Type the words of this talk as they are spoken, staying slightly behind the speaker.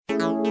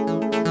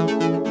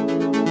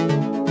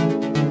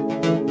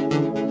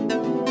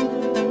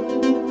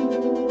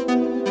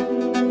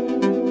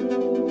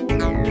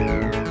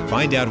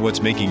Find out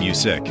what's making you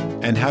sick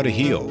and how to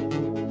heal.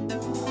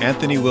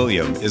 Anthony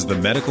William is the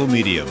medical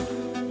medium.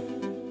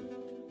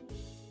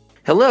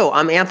 Hello,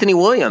 I'm Anthony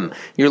William.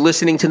 You're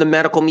listening to the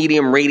Medical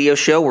Medium radio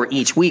show where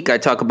each week I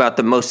talk about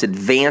the most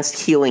advanced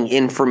healing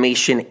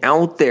information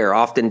out there,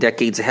 often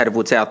decades ahead of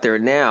what's out there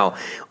now,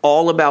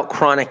 all about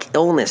chronic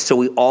illness so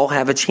we all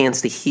have a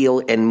chance to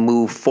heal and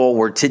move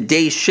forward.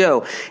 Today's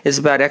show is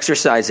about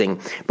exercising.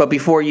 But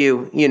before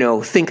you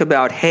think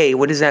about, hey,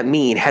 what does that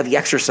mean? Heavy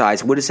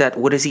exercise. What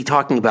is he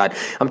talking about?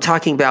 I'm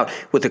talking about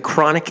with a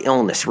chronic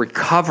illness,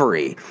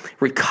 recovering,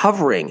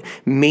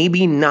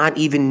 maybe not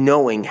even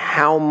knowing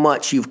how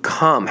much you've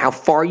come, how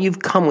far you've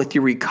come with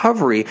your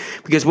recovery,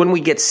 because when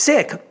we get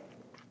sick,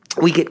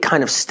 we get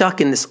kind of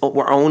stuck in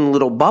our own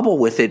little bubble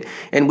with it,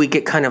 and we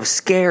get kind of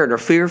scared or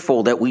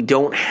fearful that we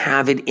don't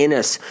have it in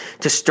us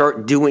to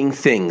start doing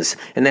things.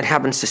 And that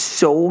happens to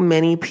so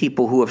many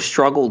people who have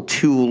struggled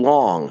too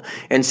long.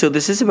 And so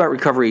this is about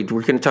recovery.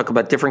 We're going to talk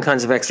about different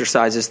kinds of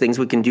exercises, things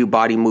we can do,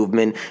 body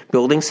movement,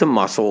 building some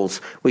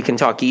muscles. We can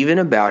talk even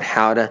about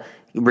how to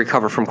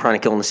recover from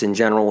chronic illness in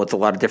general with a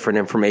lot of different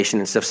information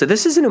and stuff. So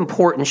this is an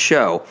important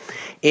show.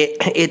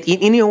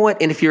 You know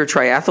what? And if you're a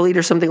triathlete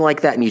or something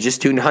like that and you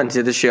just tuned on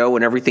to the show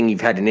and everything,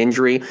 you've had an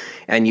injury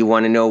and you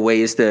want to know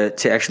ways to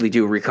actually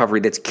do a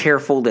recovery that's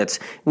careful,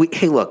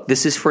 hey, look,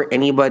 this is for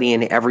anybody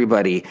and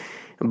everybody.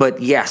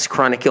 But yes,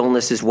 chronic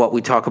illness is what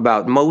we talk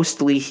about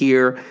mostly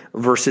here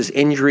versus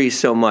injuries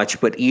so much.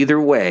 But either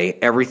way,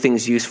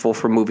 everything's useful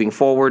for moving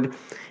forward.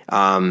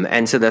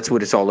 And so that's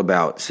what it's all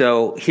about.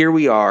 So here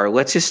we are.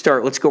 Let's just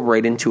start. Let's go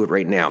right into it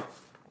right now.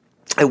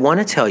 I want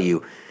to tell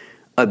you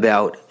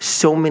about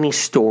so many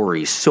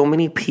stories, so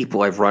many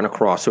people I've run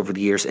across over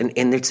the years, and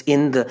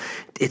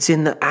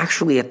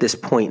actually at this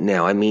point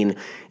now, I mean,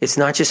 it's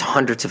not just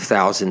hundreds of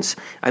thousands.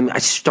 I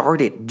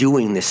started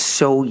doing this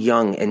so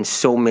young and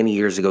so many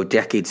years ago,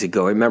 decades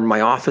ago. I remember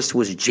my office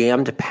was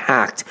jammed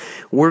packed.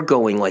 We're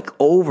going like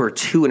over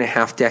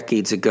 2.5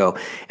 decades ago,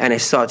 and I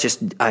saw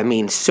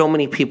so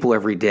many people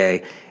every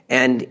day.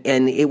 And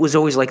it was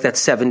always like that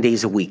 7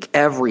 days a week,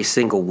 every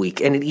single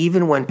week. And it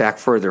even went back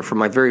further from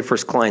my very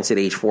first clients at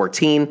age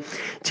 14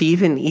 to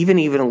even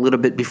a little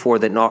bit before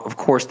that. Not, of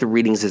course, the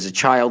readings as a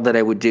child that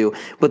I would do.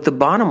 But the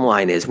bottom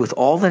line is, with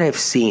all that I've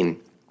seen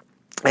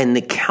and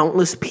the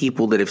countless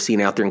people that I've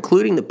seen out there,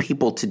 including the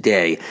people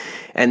today,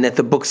 and that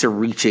the books are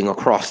reaching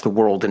across the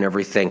world and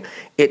everything,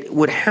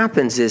 what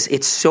happens is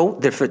so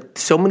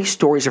many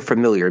stories are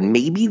familiar. And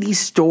maybe these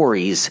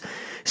stories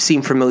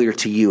seem familiar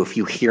to you if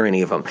you hear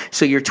any of them.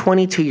 So you're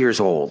 22 years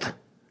old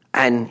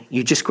and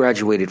you just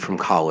graduated from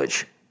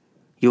college.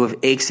 You have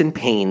aches and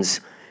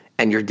pains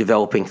and you're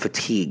developing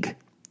fatigue.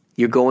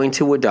 You're going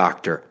to a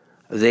doctor.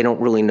 They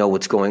don't really know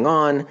what's going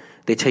on.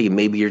 They tell you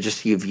maybe you're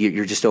just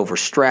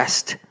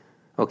overstressed.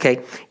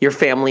 Okay, your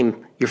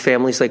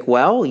family's like,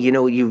 well,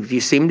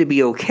 you seem to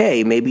be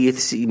okay.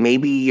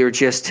 Maybe you're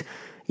just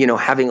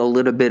having a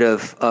little bit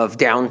of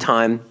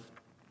downtime,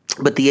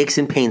 but the aches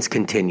and pains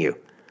continue.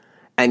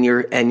 And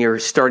you're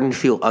starting to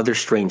feel other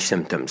strange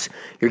symptoms.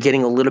 You're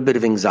getting a little bit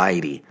of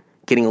anxiety,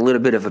 getting a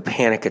little bit of a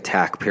panic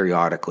attack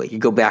periodically. You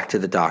go back to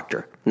the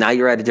doctor. Now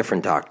you're at a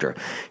different doctor.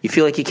 You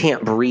feel like you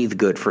can't breathe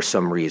good for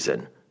some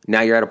reason.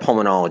 Now you're at a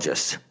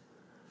pulmonologist.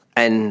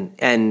 And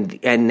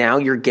now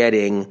you're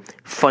getting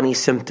funny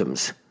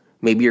symptoms.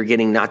 Maybe you're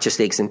getting not just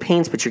aches and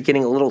pains, but you're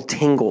getting a little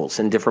tingles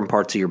in different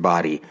parts of your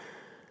body.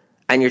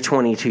 And you're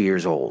 22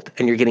 years old,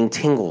 and you're getting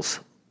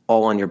tingles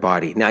all on your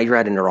body. Now you're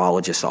at a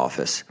neurologist's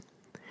office.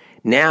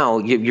 Now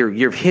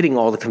you're hitting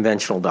all the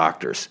conventional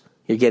doctors.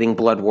 You're getting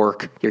blood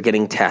work. You're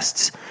getting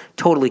tests.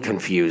 Totally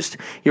confused.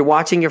 You're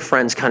watching your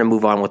friends kind of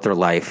move on with their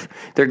life.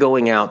 They're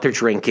going out. They're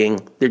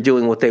drinking. They're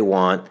doing what they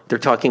want. They're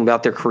talking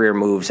about their career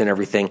moves and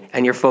everything.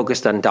 And you're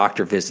focused on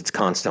doctor visits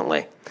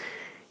constantly.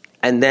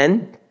 And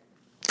then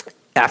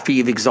after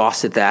you've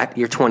exhausted that,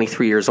 you're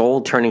 23 years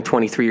old, turning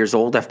 23 years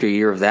old after a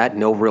year of that,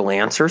 no real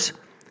answers.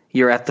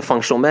 You're at the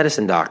functional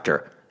medicine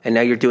doctor. And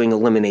now you're doing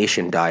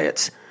elimination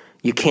diets.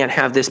 You can't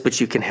have this, but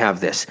you can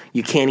have this.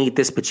 You can't eat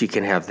this, but you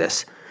can have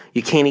this.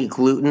 You can't eat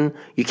gluten.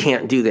 You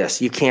can't do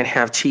this. You can't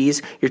have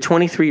cheese. You're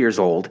 23 years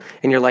old,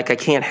 and you're like, I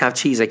can't have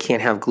cheese. I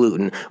can't have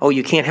gluten. Oh,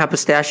 you can't have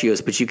pistachios,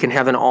 but you can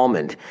have an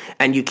almond.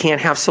 And you can't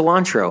have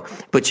cilantro,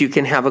 but you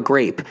can have a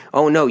grape.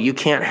 Oh, no, you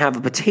can't have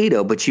a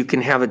potato, but you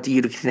can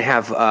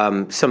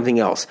have something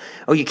else.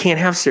 Oh, you can't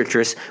have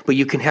citrus, but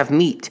you can have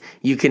meat.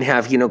 You can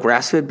have,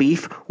 grass-fed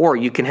beef, or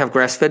you can have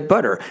grass-fed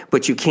butter,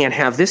 but you can't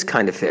have this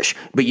kind of fish,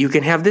 but you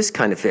can have this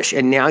kind of fish.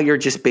 And now you're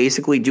just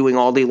basically doing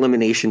all the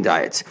elimination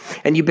diets.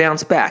 And you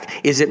bounce back.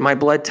 Is it my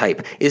blood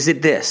type? Is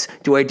it this?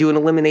 Do I do an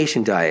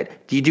elimination diet?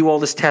 Do you do all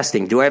this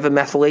testing? Do I have a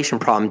methylation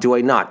problem? Do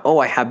I not? Oh,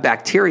 I have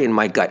bacteria in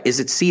my gut. Is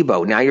it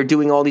SIBO? Now you're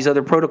doing all these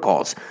other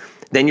protocols.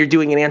 Then you're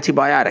doing an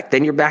antibiotic.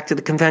 Then you're back to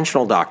the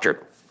conventional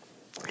doctor.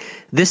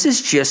 This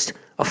is just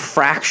a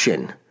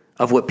fraction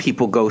of what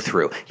people go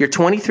through. You're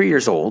 23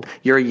 years old,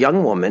 you're a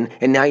young woman,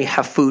 and now you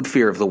have food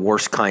fear of the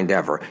worst kind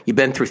ever. You've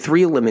been through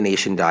 3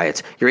 elimination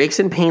diets. Your aches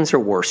and pains are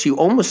worse. You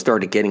almost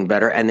started getting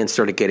better and then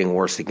started getting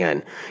worse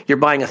again. You're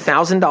buying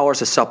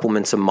 $1,000 of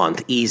supplements a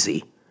month,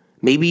 easy.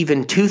 Maybe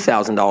even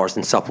 $2,000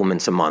 in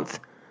supplements a month.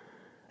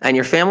 And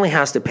your family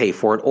has to pay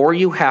for it, or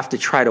you have to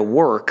try to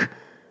work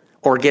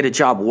or get a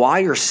job while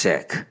you're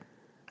sick.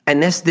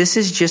 And this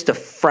is just a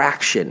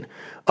fraction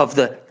of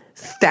the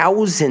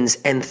thousands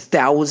and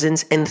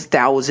thousands and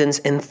thousands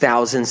and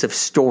thousands of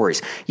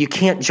stories. You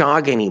can't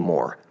jog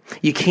anymore.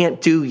 You can't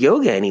do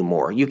yoga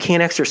anymore. You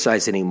can't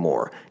exercise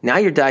anymore. Now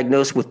you're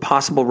diagnosed with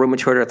possible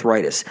rheumatoid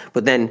arthritis,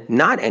 but then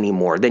not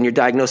anymore. Then you're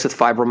diagnosed with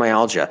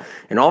fibromyalgia.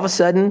 And all of a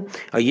sudden,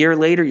 a year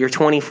later, you're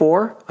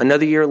 24.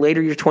 Another year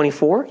later, you're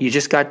 24. You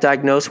just got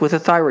diagnosed with a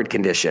thyroid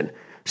condition.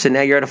 So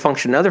now you're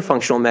at another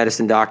functional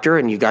medicine doctor,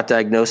 and you got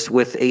diagnosed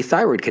with a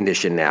thyroid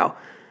condition now.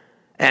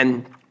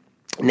 And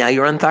now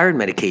you're on thyroid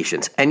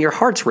medications, and your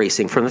heart's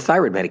racing from the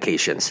thyroid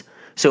medications.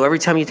 So every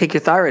time you take your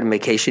thyroid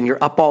medication,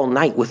 you're up all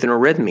night with an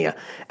arrhythmia,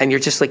 and you're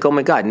just like, oh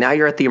my God, now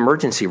you're at the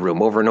emergency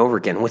room over and over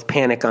again with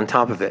panic on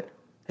top of it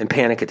and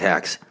panic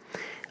attacks.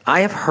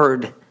 I have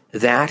heard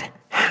that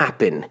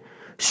happen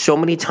so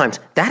many times.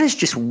 That is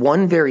just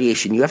one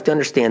variation. You have to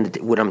understand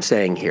what I'm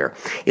saying here.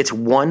 It's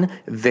one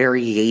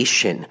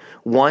variation,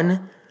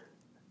 one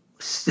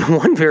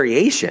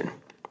variation.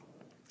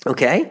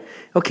 Okay,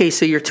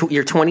 so you're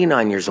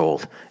 29 years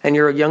old, and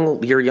you're a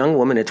young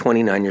woman at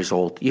 29 years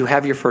old. You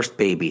have your first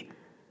baby,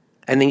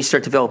 and then you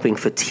start developing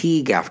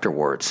fatigue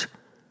afterwards.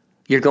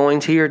 You're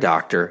going to your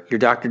doctor. Your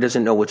doctor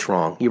doesn't know what's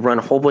wrong. You run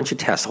a whole bunch of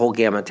tests, a whole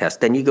gamut of tests.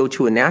 Then you go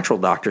to a natural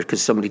doctor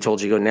because somebody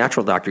told you to go to a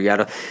natural doctor.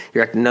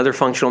 You're at another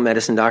functional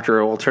medicine doctor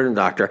or alternative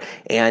doctor,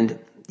 and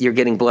you're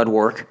getting blood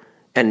work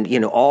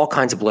and all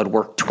kinds of blood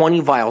work.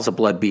 20 vials of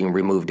blood being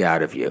removed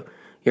out of you.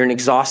 You're an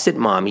exhausted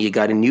mommy. You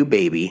got a new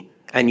baby.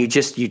 And you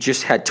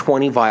just had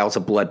 20 vials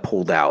of blood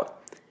pulled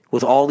out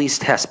with all these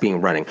tests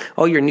being running.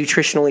 Oh, you're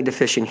nutritionally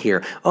deficient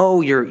here. Oh,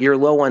 you're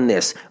low on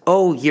this.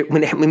 Oh,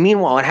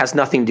 meanwhile, it has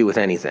nothing to do with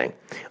anything.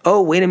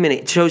 Oh, wait a minute.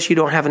 It shows you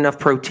don't have enough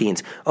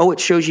proteins. Oh,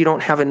 it shows you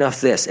don't have enough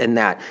this and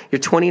that. You're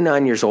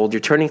 29 years old. You're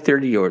turning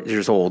 30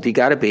 years old. You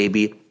got a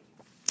baby.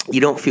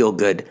 You don't feel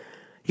good.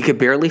 You could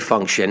barely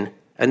function.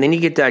 And then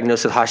you get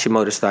diagnosed with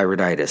Hashimoto's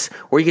thyroiditis,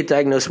 or you get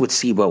diagnosed with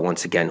SIBO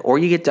once again, or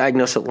you get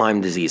diagnosed with Lyme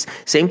disease.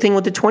 Same thing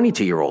with the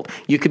 22-year-old.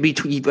 You could be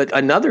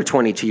another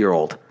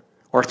 22-year-old,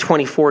 or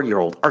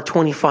 24-year-old, or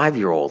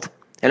 25-year-old.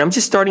 And I'm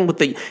starting with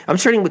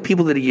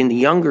people that are in the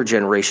younger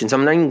generations.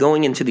 I'm not even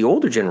going into the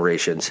older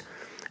generations,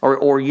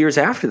 or years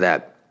after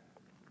that.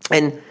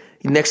 And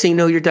next thing you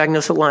know, you're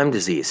diagnosed with Lyme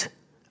disease.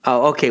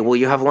 Oh, okay, well,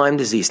 you have Lyme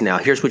disease now.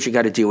 Here's what you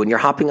got to do. And you're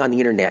hopping on the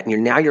internet, and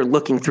you're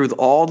looking through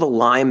all the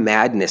Lyme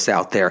madness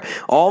out there,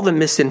 all the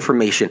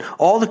misinformation,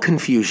 all the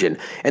confusion,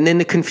 and then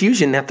the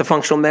confusion that the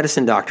functional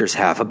medicine doctors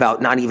have about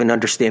not even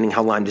understanding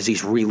how Lyme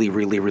disease really,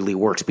 really, really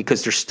works,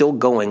 because they're still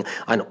going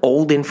on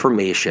old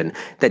information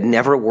that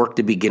never worked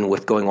to begin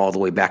with, going all the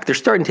way back. They're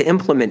starting to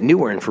implement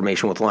newer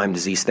information with Lyme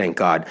disease, thank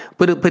God.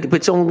 But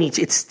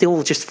it's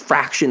still just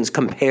fractions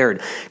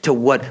compared to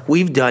what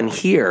we've done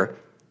here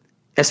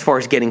as far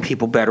as getting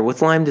people better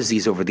with Lyme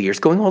disease over the years,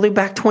 going all the way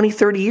back 20,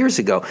 30 years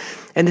ago.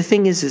 And the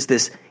thing is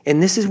this,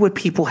 and this is what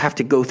people have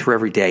to go through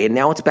every day. And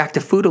now it's back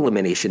to food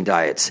elimination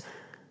diets.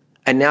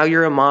 And now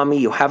you're a mommy,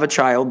 you have a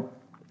child,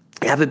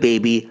 you have a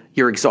baby,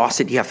 you're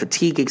exhausted, you have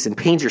fatigue, aches, and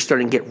pains, you're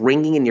starting to get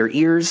ringing in your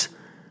ears,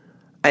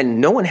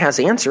 and no one has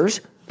answers.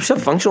 Some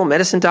functional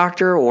medicine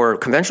doctor or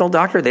conventional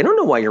doctor, they don't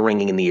know why you're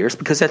ringing in the ears,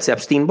 because that's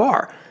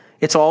Epstein-Barr.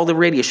 It's all the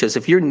radio shows.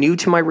 If you're new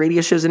to my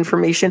radio shows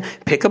information,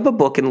 pick up a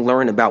book and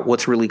learn about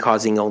what's really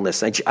causing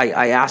illness.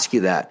 I ask you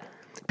that.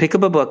 Pick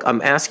up a book.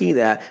 I'm asking you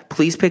that.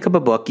 Please pick up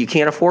a book. You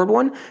can't afford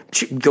one?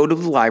 Go to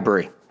the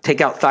library. Take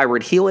out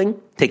Thyroid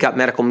Healing. Take out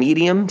Medical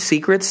Medium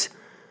Secrets.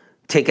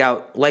 Take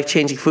out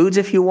Life-Changing Foods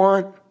if you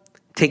want.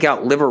 Take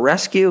out Liver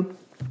Rescue.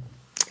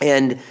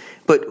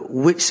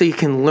 So you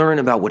can learn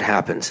about what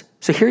happens.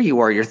 So here you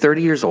are. You're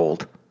 30 years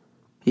old.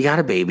 You got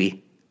a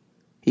baby.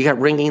 You got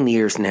ringing in the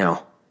ears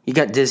now. You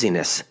got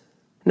dizziness.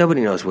 Nobody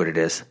knows what it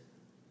is.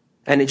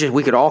 And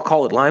we could all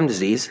call it Lyme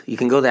disease. You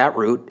can go that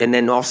route, and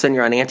then all of a sudden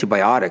you're on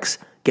antibiotics,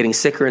 getting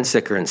sicker and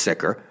sicker and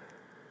sicker.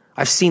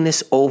 I've seen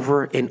this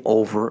over and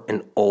over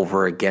and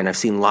over again. I've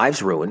seen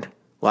lives ruined,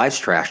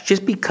 lives trashed,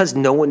 just because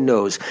no one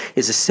knows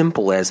is as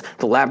simple as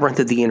the labyrinth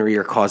of the inner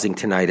ear causing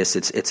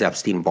tinnitus. It's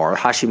Epstein-Barr.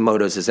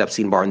 Hashimoto's is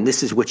Epstein-Barr, and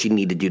this is what you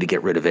need to do to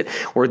get rid of it.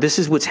 Or this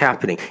is what's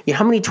happening. You know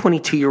how many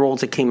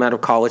 22-year-olds that came out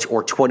of college,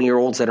 or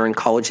 20-year-olds that are in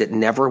college that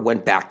never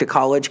went back to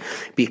college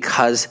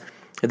because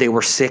they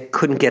were sick,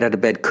 couldn't get out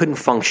of bed, couldn't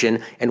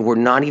function, and were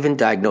not even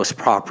diagnosed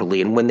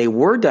properly. And when they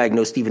were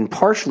diagnosed even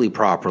partially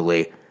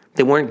properly,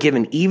 they weren't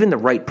given even the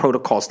right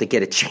protocols to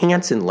get a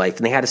chance in life,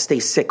 and they had to stay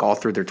sick all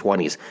through their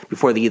 20s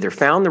before they either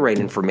found the right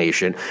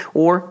information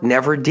or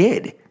never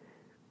did.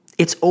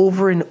 It's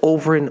over and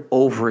over and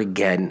over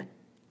again.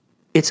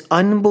 It's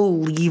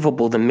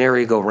unbelievable, the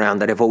merry-go-round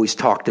that I've always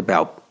talked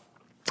about.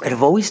 And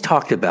I've always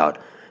talked about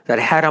that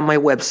I had on my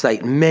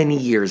website many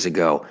years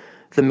ago,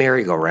 the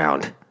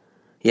merry-go-round.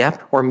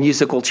 Yep, or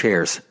musical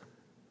chairs.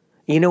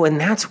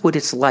 And that's what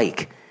it's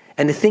like.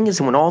 And the thing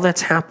is, when all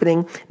that's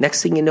happening,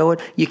 next thing you know it,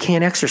 you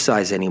can't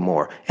exercise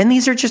anymore. And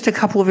these are just a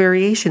couple of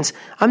variations.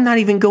 I'm not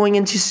even going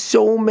into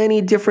so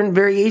many different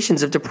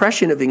variations of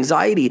depression, of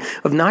anxiety,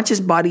 of not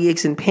just body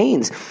aches and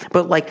pains,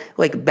 but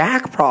like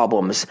back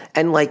problems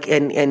and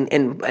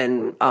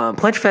plantar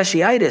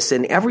fasciitis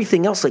and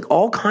everything else, like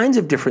all kinds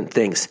of different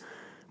things.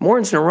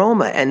 Moritz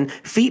neuroma and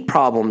feet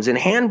problems and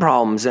hand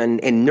problems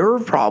and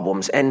nerve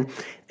problems and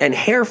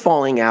hair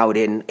falling out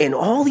and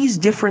all these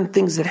different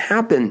things that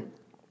happen.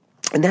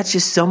 And that's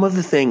just some of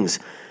the things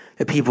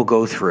that people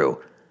go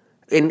through.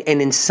 And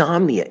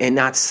insomnia and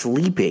not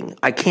sleeping.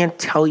 I can't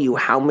tell you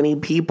how many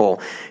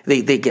people,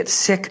 they get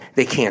sick,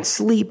 they can't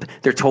sleep,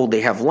 they're told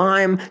they have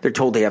Lyme, they're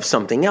told they have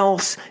something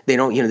else,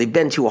 they've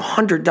been to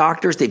 100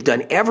 doctors, they've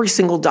done every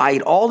single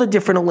diet, all the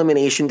different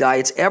elimination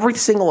diets, every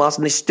single else,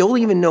 and they still don't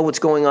even know what's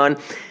going on.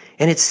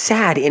 And it's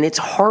sad and it's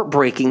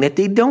heartbreaking that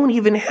they don't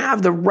even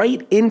have the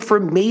right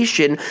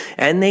information,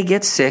 and they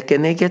get sick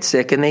and they get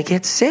sick and they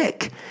get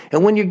sick.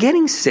 And when you're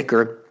getting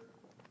sicker,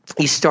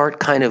 you start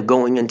kind of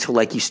going into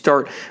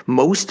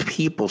most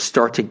people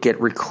start to get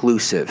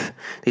reclusive.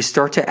 They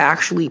start to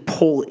actually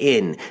pull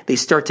in. They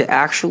start to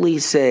actually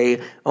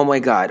say, oh my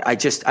God,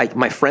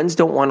 my friends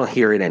don't want to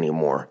hear it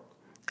anymore.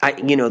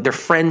 Their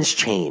friends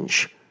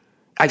change.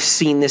 I've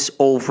seen this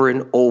over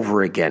and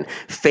over again.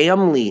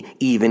 Family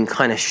even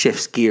kind of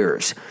shifts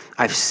gears.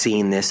 I've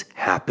seen this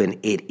happen.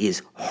 It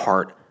is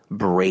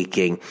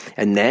heartbreaking.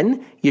 And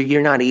then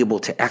you're not able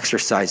to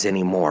exercise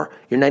anymore.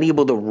 You're not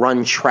able to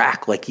run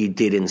track like you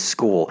did in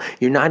school.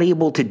 You're not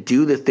able to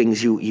do the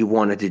things you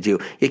wanted to do.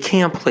 You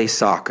can't play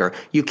soccer.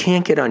 You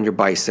can't get on your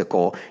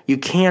bicycle. You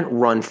can't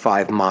run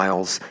 5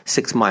 miles,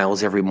 6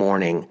 miles every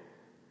morning.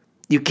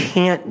 You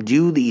can't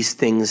do these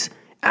things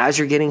as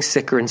you're getting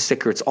sicker and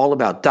sicker. It's all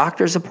about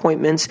doctor's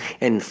appointments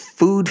and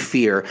food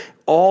fear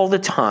all the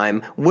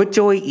time. What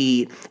do I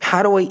eat?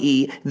 How do I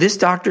eat? This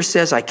doctor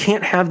says I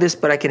can't have this,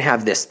 but I can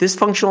have this. This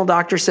functional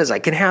doctor says I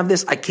can have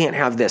this, I can't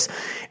have this.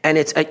 And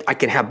I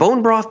can have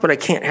bone broth, but I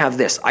can't have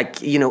this.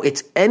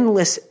 It's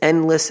endless,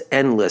 endless,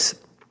 endless.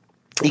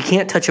 You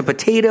can't touch a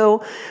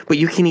potato, but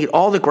you can eat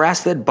all the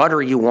grass-fed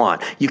butter you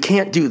want. You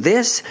can't do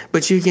this,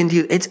 but you can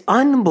do. It's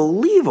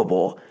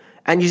unbelievable.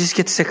 And you just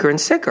get sicker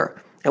and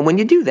sicker. And when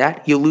you do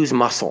that, you lose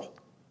muscle.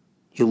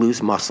 You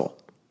lose muscle.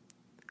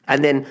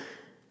 And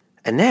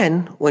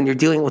then when you're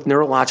dealing with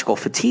neurological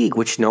fatigue,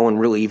 which no one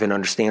really even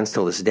understands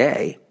till this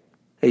day,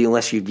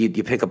 unless you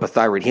pick up a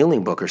thyroid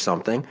healing book or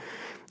something,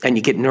 and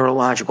you get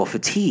neurological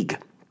fatigue,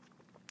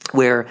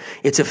 where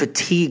it's a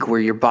fatigue where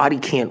your body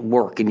can't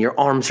work and your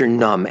arms are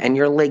numb and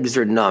your legs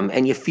are numb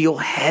and you feel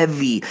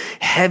heavy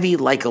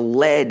like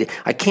lead.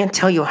 I can't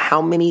tell you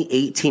how many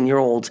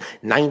 18-year-olds,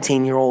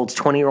 19-year-olds,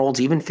 20-year-olds,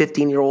 even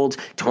 15-year-olds,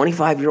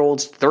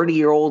 25-year-olds,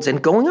 30-year-olds,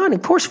 and going on,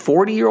 of course,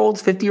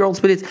 40-year-olds,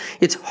 50-year-olds, but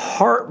it's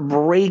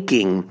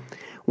heartbreaking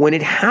when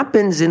it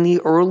happens in the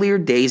earlier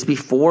days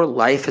before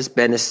life has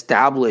been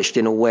established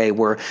in a way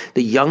where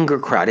the younger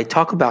crowd, I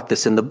talk about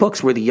this in the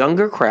books, where the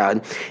younger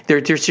crowd,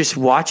 they're just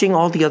watching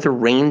all the other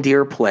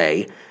reindeer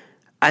play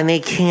and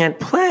they can't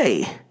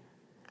play.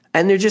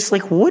 And they're just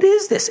like, what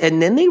is this?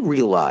 And then they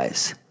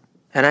realize,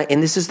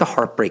 and this is the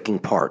heartbreaking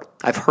part.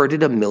 I've heard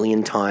it a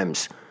million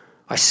times.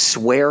 I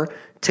swear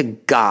to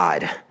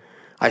God,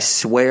 I've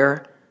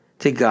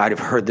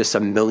heard this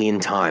a million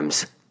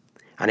times.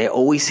 And I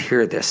always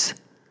hear this.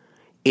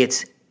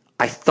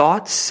 I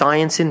thought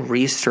science and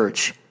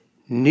research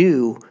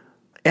knew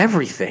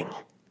everything.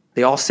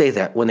 They all say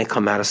that when they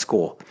come out of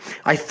school.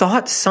 I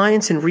thought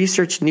science and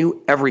research knew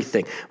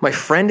everything. My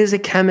friend is a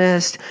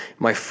chemist.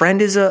 My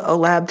friend is a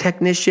lab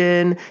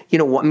technician,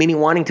 meaning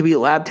wanting to be a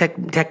lab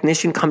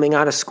technician coming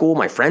out of school.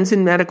 My friend's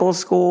in medical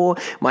school.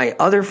 My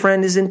other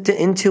friend is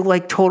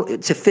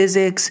into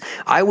physics.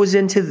 I was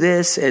into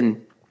this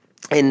and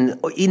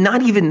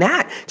not even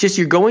that, just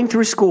you're going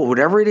through school,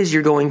 whatever it is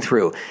you're going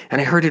through.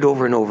 And I heard it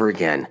over and over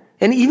again.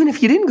 And even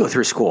if you didn't go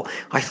through school,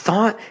 I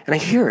thought, and I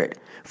hear it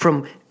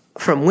from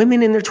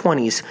women in their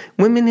 20s,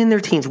 women in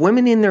their teens,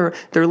 women in their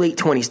late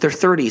 20s, their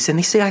 30s. And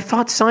they say, I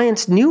thought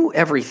science knew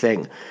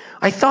everything.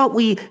 I thought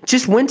we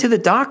just went to the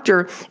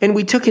doctor and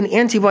we took an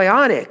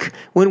antibiotic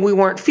when we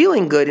weren't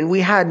feeling good and we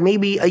had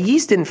maybe a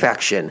yeast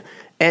infection.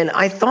 And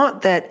I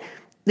thought that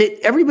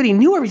everybody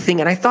knew everything,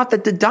 and I thought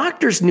that the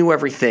doctors knew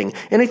everything,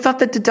 and I thought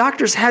that the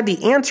doctors had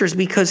the answers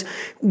because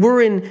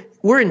we're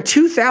in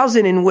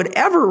 2000 and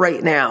whatever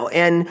right now,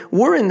 and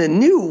we're in the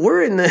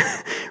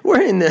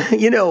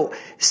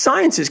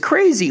science is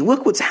crazy.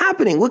 Look what's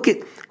happening. Look at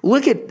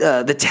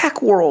the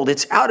tech world.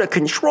 It's out of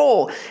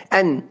control.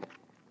 And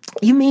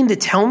you mean to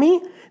tell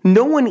me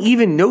no one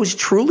even knows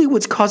truly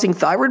what's causing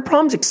thyroid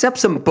problems except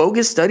some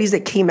bogus studies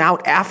that came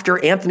out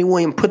after Anthony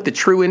William put the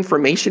true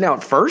information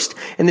out first,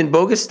 and then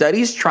bogus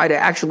studies try to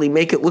actually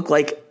make it look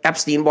like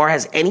Epstein-Barr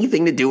has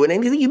anything to do with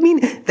anything? You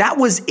mean that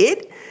was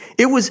it?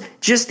 It was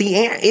just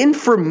the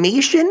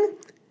information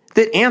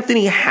that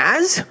Anthony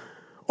has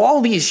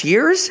all these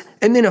years,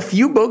 and then a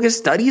few bogus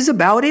studies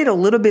about it a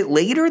little bit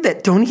later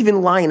that don't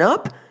even line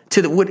up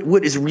to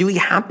what is really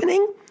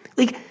happening.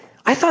 Like,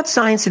 I thought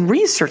science and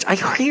research, I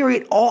hear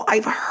it all.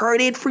 I've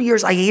heard it for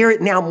years. I hear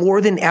it now more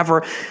than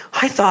ever.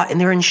 I thought,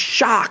 and they're in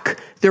shock.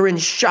 They're in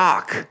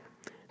shock.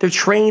 They're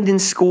trained in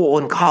school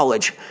and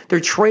college. They're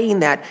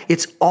trained that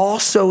it's all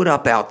sewed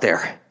up out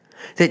there.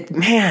 That,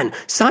 man,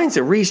 science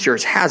and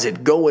research has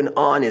it going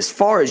on as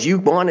far as you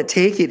want to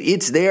take it.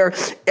 It's there.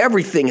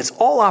 Everything. It's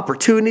all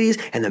opportunities.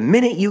 And the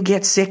minute you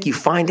get sick, you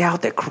find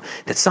out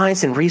that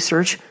science and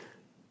research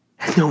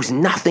knows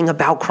nothing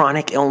about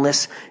chronic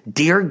illness.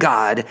 Dear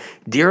God,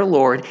 dear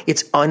Lord,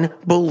 it's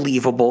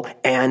unbelievable,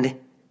 and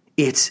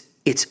it's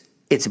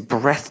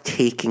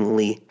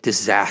breathtakingly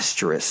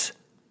disastrous.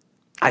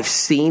 I've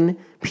seen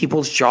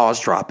people's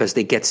jaws drop as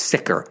they get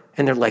sicker,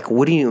 and they're like,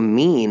 what do you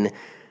mean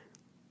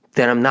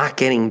that I'm not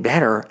getting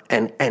better,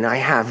 and I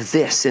have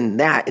this and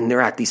that, and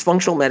they're at these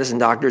functional medicine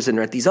doctors, and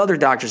they're at these other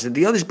doctors and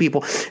the other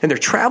people, and they're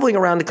traveling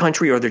around the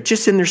country, or they're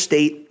just in their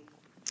state,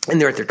 and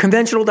they're at their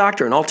conventional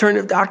doctor, an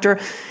alternative doctor.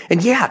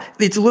 And yeah,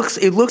 it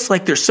looks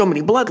like there's so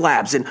many blood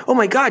labs, and oh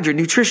my God, you're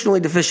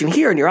nutritionally deficient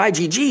here, and your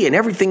IgG and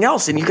everything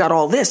else, and you got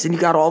all this and you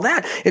got all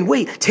that. And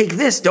wait, take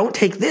this, don't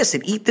take this,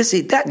 and eat this,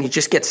 eat that. And you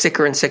just get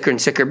sicker and sicker and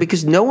sicker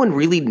because no one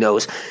really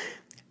knows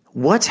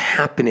what's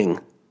happening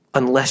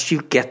unless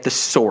you get the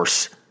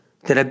source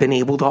that I've been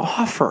able to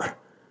offer.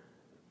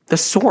 The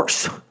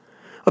source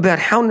about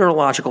how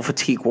neurological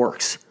fatigue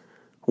works.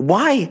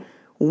 Why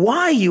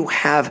you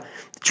have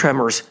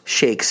tremors,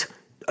 shakes,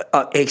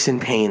 aches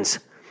and pains,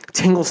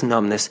 tingles,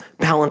 numbness,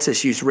 balance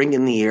issues, ring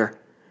in the ear.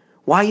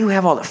 Why you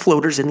have all the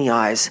floaters in the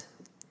eyes,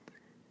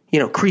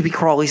 creepy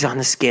crawlies on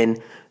the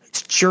skin,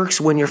 it's jerks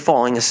when you're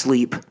falling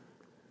asleep.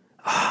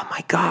 Oh my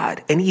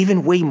God. And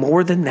even way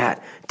more than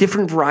that,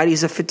 different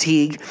varieties of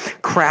fatigue,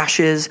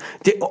 crashes,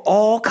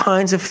 all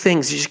kinds of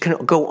things. You just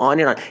can go on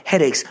and on.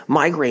 Headaches,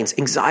 migraines,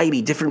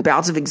 anxiety, different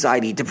bouts of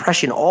anxiety,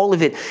 depression, all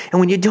of it. And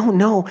when you don't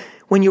know,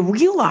 when you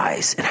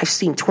realize, and I've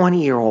seen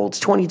 20-year-olds,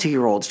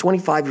 22-year-olds,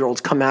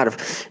 25-year-olds come out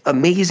of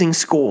amazing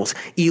schools,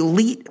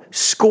 elite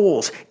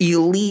schools,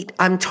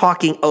 I'm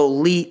talking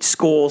elite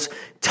schools,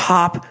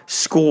 top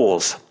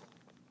schools.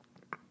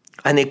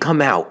 And they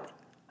come out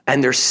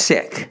and they're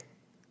sick.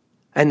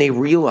 And they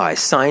realize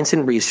science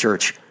and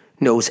research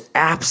knows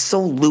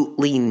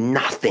absolutely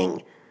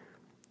nothing.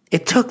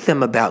 It took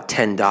them about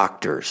 10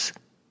 doctors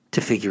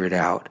to figure it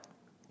out.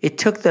 It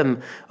took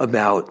them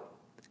about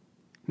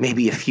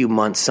maybe a few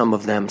months, some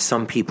of them,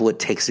 some people it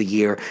takes a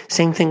year.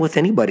 Same thing with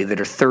anybody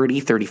that are 30,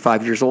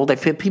 35 years old.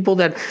 I've had people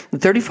that are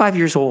 35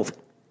 years old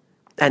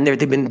and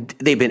they've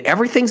been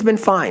everything's been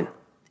fine.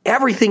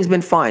 Everything's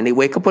been fine. They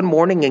wake up one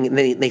morning and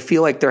they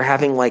feel like they're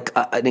having like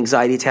an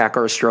anxiety attack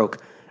or a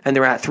stroke. And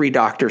they're at 3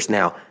 doctors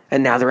now.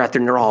 And now they're at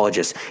their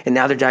neurologist. And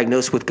now they're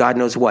diagnosed with God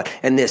knows what.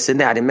 And this and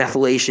that and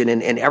methylation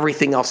and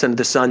everything else under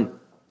the sun.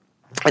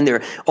 And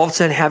they're all of a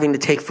sudden having to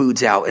take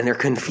foods out. And they're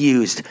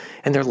confused.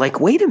 And they're like,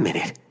 wait a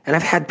minute. And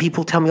I've had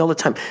people tell me all the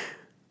time,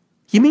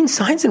 you mean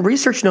science and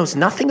research knows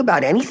nothing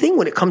about anything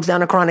when it comes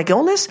down to chronic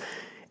illness?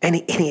 And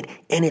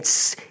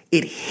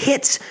it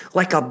hits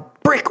like a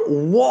brick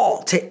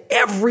wall to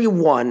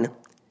everyone.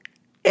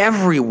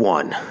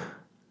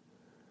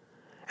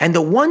 And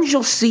the ones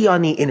you'll see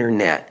on the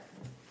internet,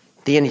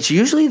 and it's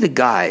usually the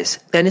guys,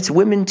 and it's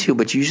women too,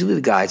 but usually the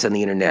guys on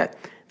the internet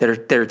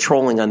that are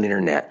trolling on the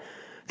internet.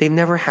 They've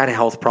never had a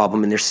health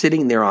problem, and they're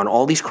sitting there on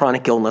all these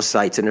chronic illness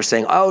sites, and they're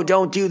saying, oh,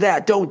 don't do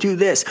that, don't do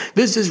this,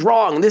 this is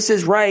wrong, this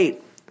is right.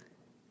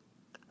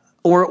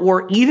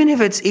 Or even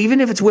if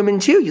it's women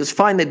too, you'll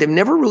find that they've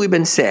never really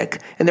been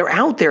sick, and they're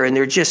out there, and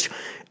they're just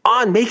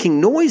on making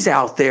noise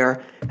out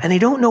there, and they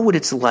don't know what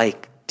it's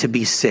like to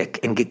be sick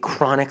and get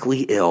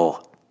chronically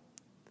ill.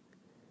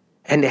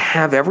 And to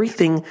have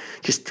everything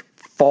just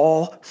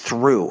fall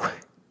through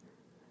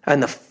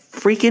and the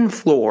freaking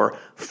floor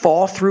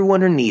fall through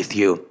underneath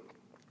you.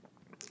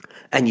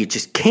 And you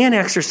just can't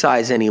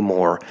exercise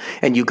anymore.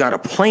 And you got to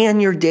plan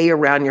your day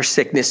around your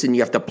sickness. And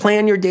you have to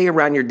plan your day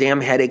around your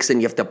damn headaches.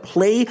 And you have to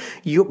plan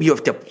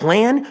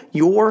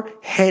your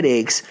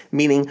headaches,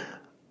 meaning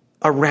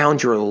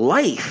around your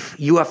life.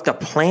 You have to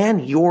plan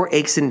your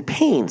aches and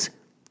pains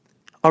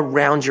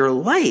around your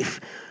life.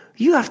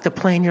 You have to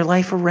plan your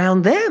life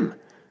around them.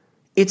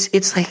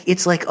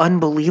 It's like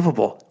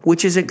unbelievable.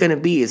 Which is it going to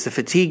be? Is the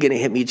fatigue going to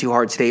hit me too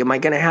hard today? Am I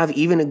going to have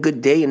even a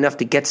good day enough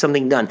to get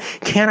something done?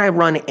 Can I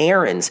run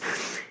errands?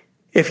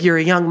 If you're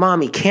a young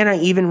mommy, can I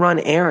even run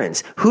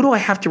errands? Who do I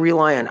have to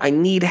rely on? I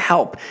need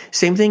help.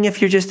 Same thing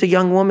if you're just a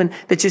young woman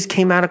that just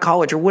came out of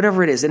college or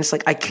whatever it is. And it's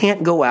like, I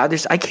can't go out.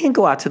 I can't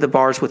go out to the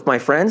bars with my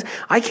friends.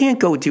 I can't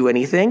go do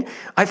anything.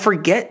 I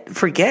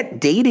forget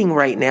dating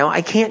right now.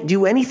 I can't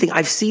do anything.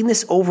 I've seen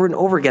this over and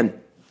over again.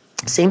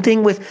 Same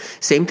thing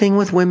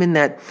with women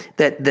that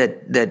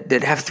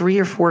have 3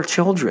 or 4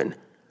 children,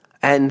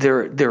 and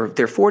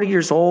they're 40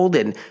 years old,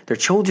 and their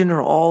children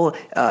are all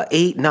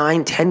 8,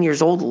 9, 10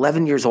 years old,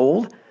 11 years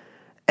old,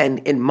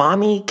 And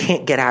mommy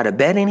can't get out of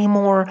bed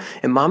anymore,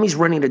 and mommy's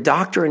running to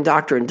doctor and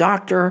doctor and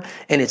doctor,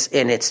 and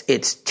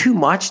it's too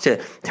much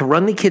to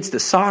run the kids to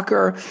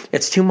soccer.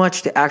 It's too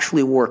much to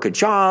actually work a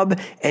job,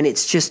 and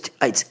it's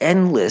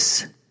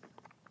endless.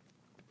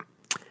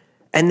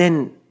 And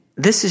then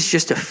this is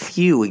just a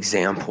few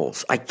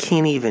examples. I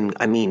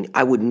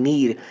would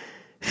need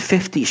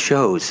 50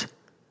 shows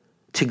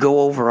to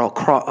go over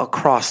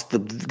across the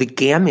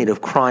gamut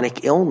of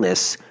chronic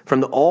illness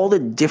from all the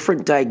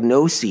different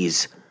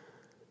diagnoses,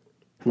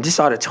 from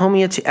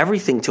dysautonomia to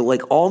everything, to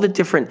like all the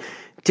different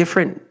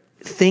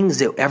things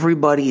that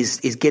everybody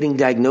is getting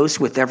diagnosed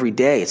with every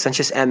day. It's not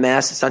just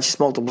MS. It's not just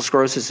multiple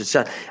sclerosis.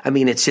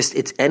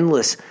 It's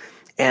endless.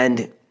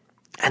 And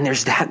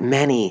there's that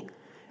many.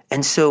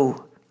 And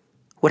so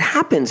what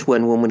happens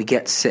when we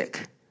get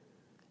sick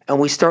and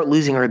we start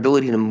losing our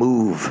ability to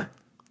move?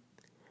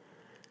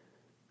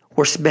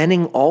 We're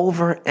spending all of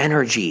our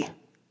energy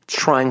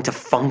trying to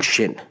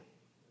function.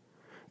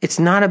 It's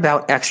not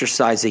about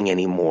exercising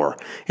anymore.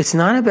 It's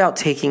not about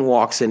taking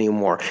walks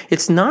anymore.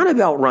 It's not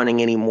about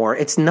running anymore.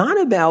 It's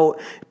not about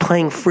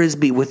playing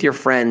Frisbee with your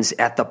friends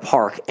at the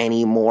park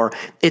anymore.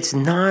 It's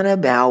not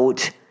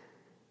about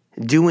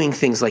doing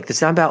things like this.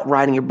 It's not about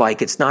riding your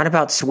bike. It's not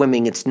about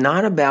swimming. It's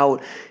not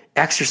about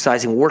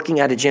exercising,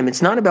 working at a gym.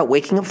 It's not about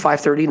waking up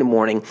 5:30 in the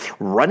morning,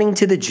 running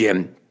to the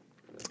gym,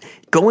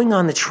 going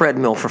on the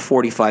treadmill for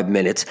 45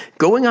 minutes,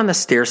 going on the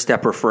stair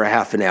stepper for a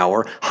half an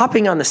hour,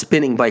 hopping on the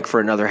spinning bike for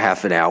another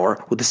half an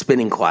hour with the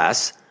spinning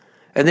class,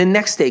 and then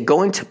next day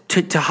going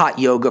to hot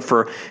yoga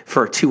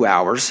for 2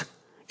 hours.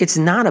 It's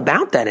not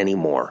about that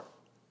anymore.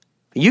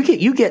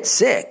 You get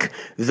sick.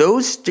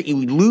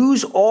 You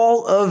lose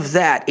all of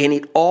that, and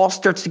it all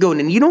starts to go.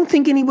 And you don't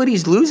think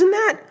anybody's losing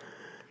that?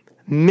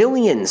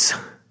 Millions,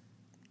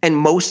 and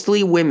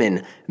mostly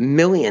women.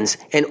 Millions,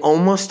 and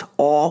almost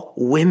all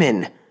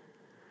women.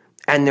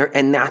 And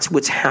that's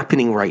what's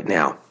happening right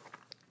now.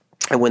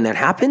 And when that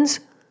happens,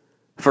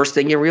 first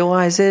thing you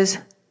realize is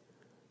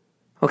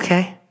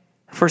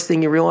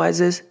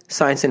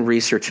science and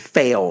research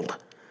failed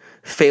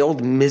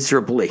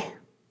miserably.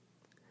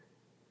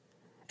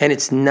 And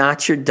it's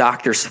not your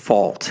doctor's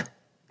fault.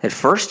 At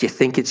first, you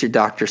think it's your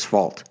doctor's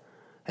fault.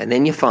 And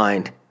then you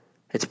find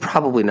it's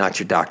probably not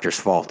your doctor's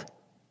fault,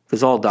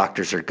 because all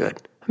doctors are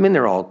good. I mean,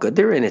 they're all good.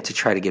 They're in it to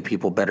try to get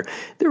people better.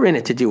 They're in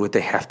it to do what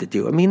they have to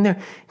do.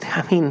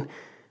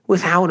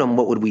 Without them,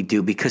 what would we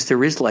do? Because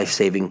there is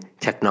life-saving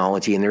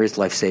technology and there is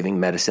life-saving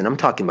medicine. I'm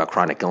talking about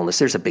chronic illness.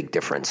 There's a big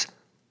difference.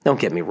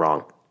 Don't get me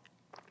wrong.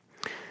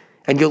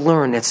 And you'll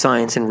learn that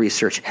science and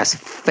research has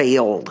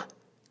failed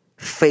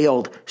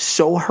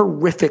so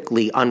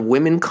horrifically on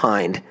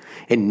womankind,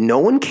 and no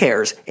one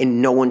cares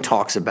and no one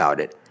talks about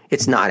it.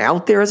 It's not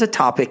out there as a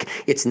topic.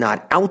 It's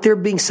not out there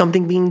being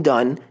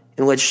done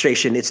in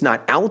legislation. It's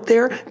not out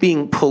there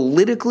being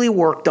politically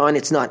worked on.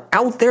 It's not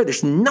out there.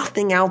 There's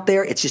nothing out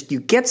there. It's just you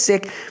get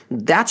sick.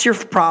 That's your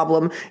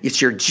problem.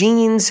 It's your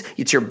genes.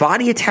 It's your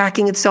body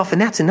attacking itself.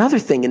 And that's another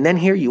thing. And then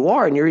here you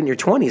are, and you're in your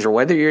 20s, or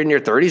whether you're in your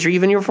 30s or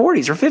even your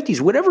 40s or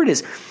 50s, whatever it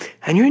is,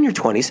 and you're in your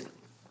 20s,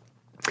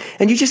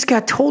 and you just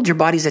got told your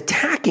body's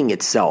attacking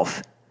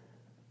itself.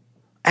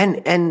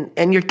 And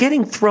you're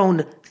getting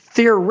thrown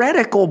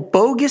theoretical,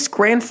 bogus,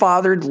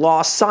 grandfathered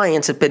law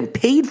science have been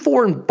paid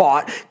for and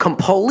bought,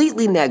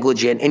 completely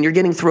negligent, and you're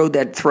getting thrown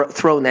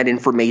that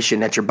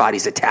information that your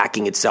body's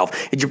attacking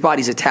itself, that your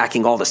body's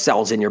attacking all the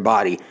cells in your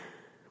body,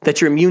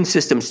 that your immune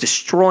system's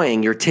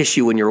destroying your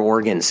tissue and your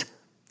organs.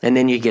 And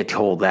then you get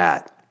told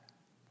that.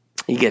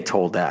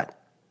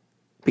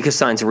 Because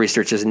science and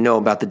research doesn't know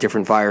about the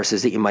different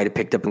viruses that you might have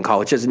picked up in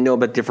college, doesn't know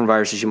about different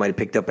viruses you might have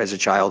picked up as a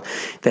child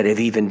that have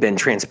even been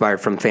transpired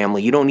from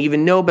family. You don't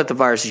even know about the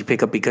viruses you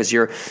pick up because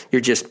you're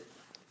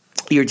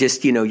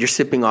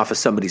sipping off of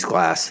somebody's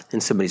glass in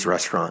somebody's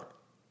restaurant.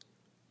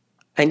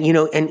 And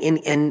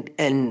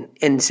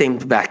and same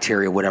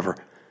bacteria, whatever.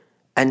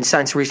 And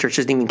science research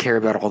doesn't even care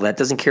about all that.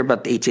 Doesn't care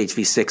about the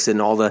HHV6 and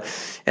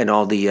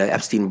all the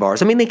Epstein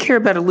bars. I mean, they care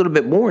about it a little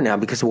bit more now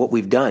because of what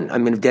we've done. I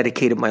mean, I've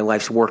dedicated my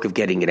life's work of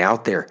getting it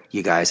out there,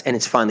 you guys, and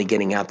it's finally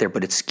getting out there.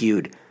 But it's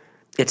skewed.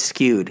 It's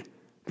skewed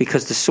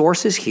because the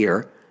source is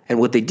here, and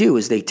what they do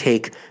is they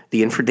take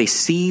they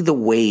see the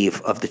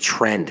wave of the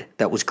trend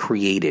that was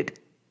created,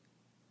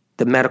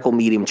 the medical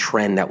medium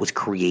trend that was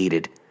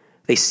created.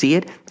 They see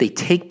it, they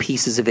take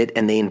pieces of it,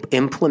 and they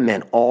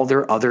implement all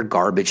their other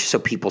garbage so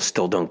people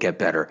still don't get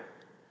better.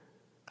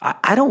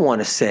 I don't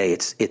want to say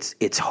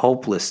it's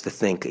hopeless to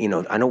think,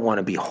 I don't want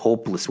to be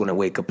hopeless when I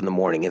wake up in the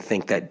morning and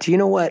think that, do you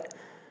know what?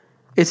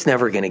 It's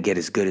never going to get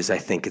as good as I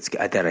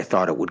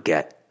thought it would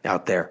get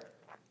out there.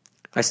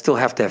 I still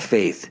have to have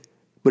faith.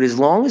 But as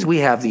long as we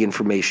have the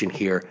information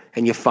here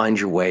and you find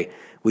your way,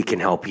 we can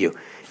help you.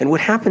 And what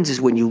happens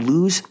is when you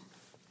lose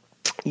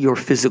your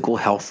physical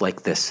health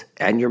like this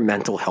and your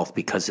mental health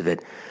because of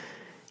it,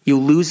 you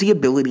lose the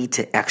ability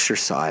to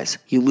exercise.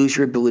 You lose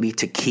your ability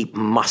to keep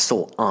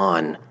muscle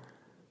on.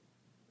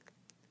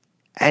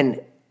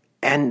 And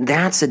And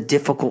that's a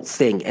difficult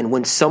thing. And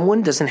when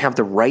someone doesn't have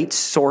the right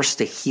source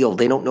to heal,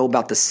 they don't know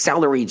about the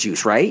celery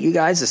juice, right? You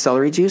guys, the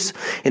celery juice?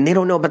 And they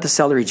don't know about the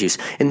celery juice.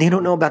 And they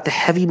don't know about the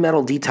heavy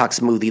metal detox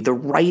smoothie, the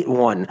right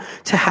one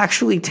to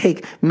actually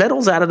take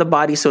metals out of the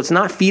body so it's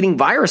not feeding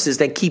viruses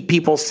that keep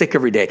people sick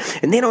every day.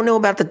 And they don't know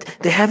about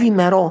the heavy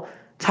metal,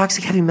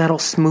 toxic heavy metal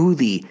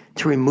smoothie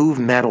to remove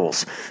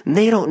metals. And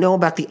they don't know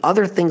about the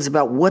other things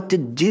about what to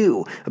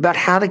do, about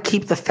how to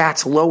keep the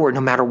fats lower no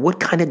matter what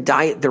kind of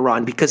diet they're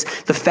on, because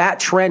the fat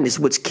trend is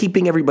what's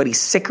keeping everybody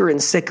sicker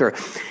and sicker.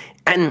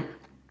 And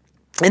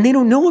they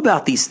don't know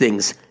about these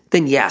things.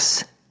 Then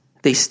yes,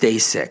 they stay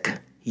sick.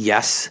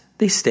 Yes,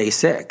 they stay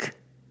sick.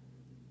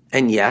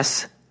 And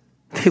yes,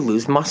 they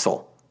lose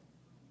muscle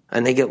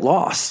and they get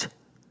lost.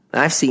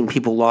 I've seen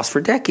people lost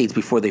for decades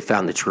before they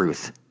found the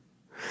truth.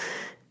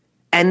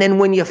 And then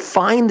when you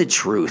find the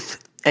truth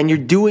and you're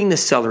doing the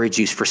celery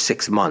juice for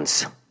 6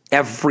 months,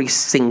 every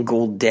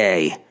single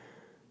day,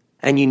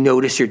 and you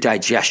notice your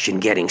digestion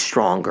getting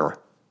stronger,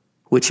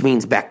 which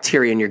means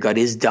bacteria in your gut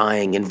is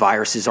dying and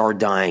viruses are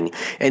dying,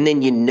 and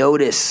then you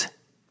notice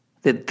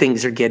that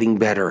things are getting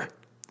better,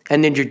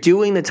 and then you're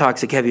doing the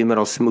toxic heavy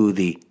metal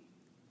smoothie,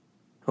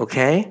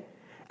 okay?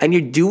 And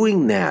you're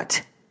doing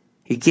that.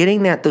 You're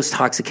getting those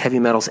toxic heavy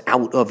metals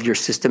out of your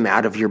system,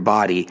 out of your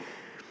body.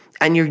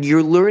 And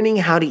you're learning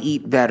how to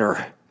eat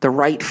better, the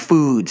right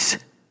foods.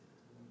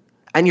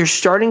 And you're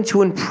starting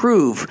to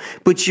improve,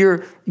 but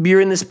you're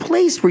in this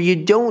place where you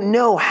don't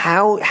know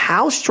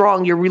how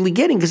strong you're really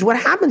getting. Because what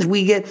happens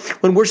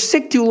when we're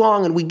sick too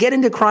long and we get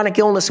into chronic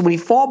illness and we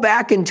fall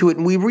back into it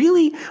and we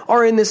really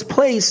are in this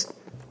place,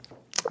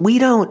 we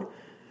don't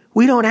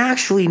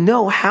actually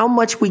know how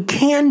much we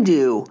can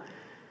do.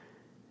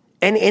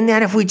 And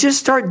that if we just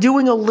start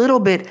doing a little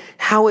bit,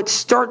 how it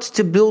starts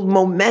to build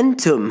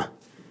momentum.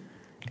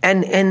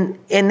 And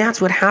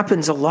that's what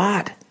happens a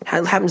lot.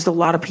 It happens to a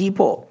lot of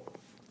people.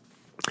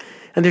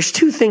 And there's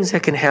 2 things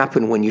that can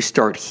happen when you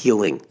start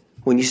healing.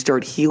 When you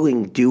start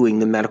healing, doing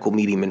the medical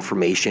medium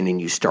information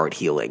and you start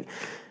healing.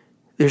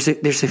 There's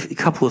a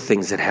couple of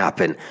things that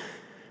happen.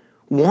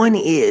 One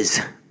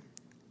is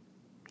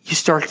you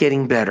start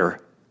getting better,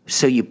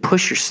 so you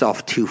push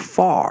yourself too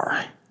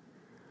far.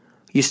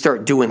 You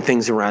start doing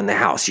things around the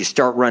house. You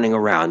start running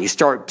around. You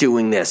start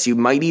doing this. You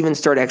might even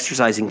start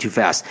exercising too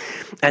fast.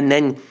 And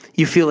then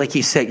you feel like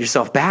you set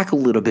yourself back a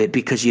little bit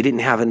because you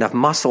didn't have enough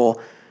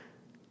muscle.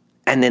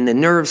 And then the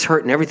nerves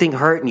hurt and everything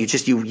hurt. And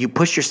you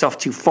push yourself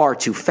too far,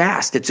 too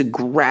fast. It's a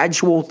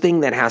gradual thing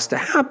that has to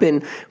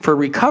happen for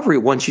recovery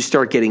once you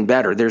start getting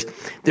better.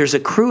 There's a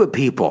crew of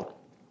people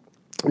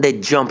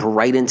that jump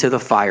right into the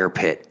fire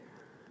pit.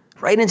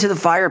 Right into the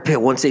fire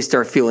pit once they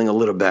start feeling a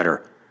little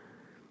better.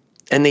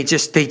 And they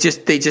just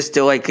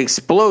like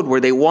explode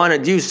where they want to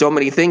do so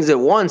many things at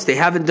once. They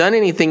haven't done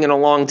anything in a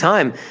long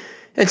time.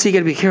 And so you got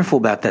to be careful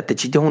about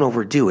that you don't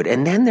overdo it.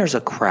 And then there's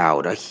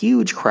a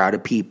huge crowd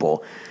of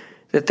people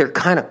that they're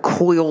kind of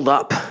coiled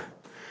up.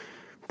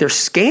 They're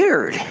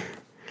scared.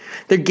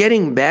 They're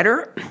getting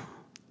better,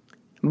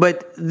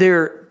 but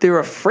they're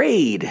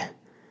afraid.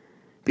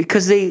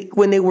 Because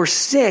when they were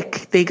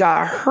sick, they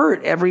got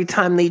hurt every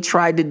time they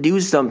tried to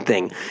do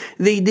something.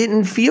 They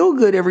didn't feel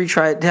good every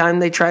time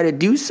they tried to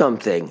do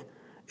something.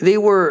 They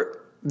were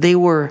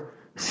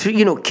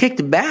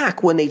kicked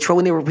back when they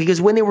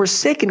were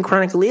sick and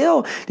chronically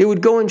ill, they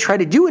would go and try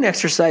to do an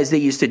exercise they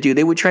used to do.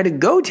 They would try to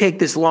go take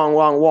this long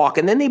walk,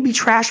 and then they'd be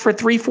trashed for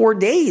 3-4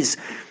 days.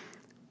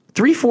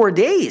 3-4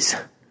 days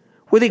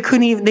where they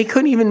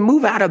couldn't even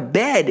move out of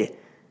bed.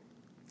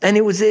 And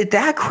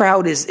that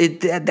crowd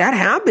that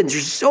happens.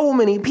 There's so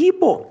many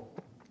people.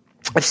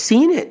 I've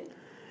seen it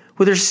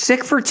where they're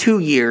sick for 2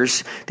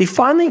 years. They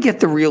finally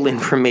get the real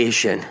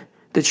information,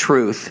 the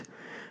truth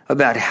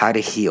about how to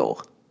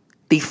heal.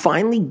 They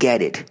finally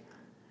get it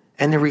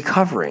and they're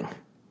recovering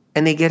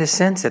and they get a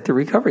sense that they're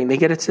recovering. They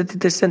get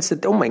the sense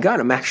that, oh my God,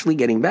 I'm actually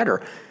getting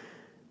better.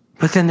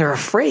 But then they're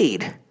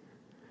afraid.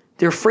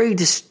 They're afraid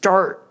to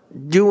start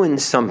doing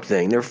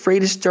something. They're afraid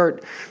to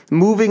start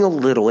moving a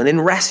little and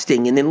then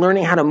resting and then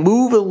learning how to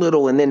move a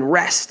little and then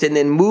rest and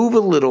then move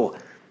a little.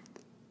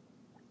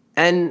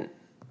 And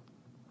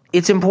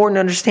it's important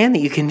to understand that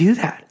you can do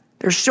that.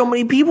 There's so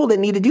many people that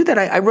need to do that.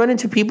 I run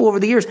into people over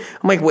the years.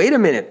 I'm like, wait a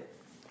minute.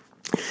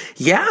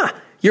 Yeah,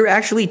 you're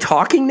actually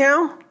talking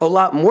now a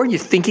lot more. You're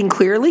thinking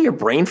clearly. Your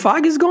brain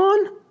fog is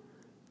gone.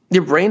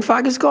 Your brain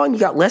fog is gone. You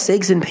got less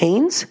aches and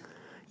pains.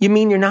 You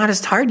mean you're not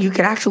as tired? You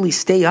could actually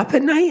stay up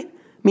at night?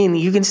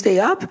 Meaning you can stay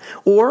up,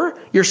 or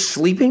you're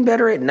sleeping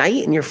better at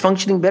night and you're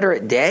functioning better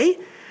at day,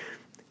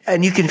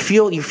 and you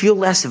feel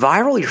less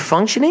viral, you're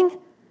functioning.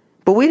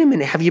 But wait a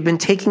minute, have you been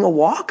taking a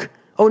walk?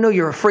 Oh no,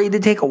 you're afraid to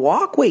take a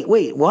walk? Wait,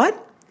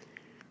 what?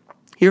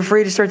 You're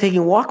afraid to start taking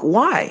a walk?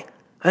 Why?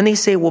 And they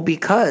say, well,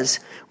 because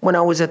when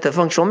I was at the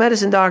functional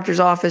medicine doctor's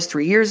office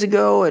 3 years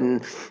ago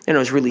and I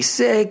was really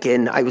sick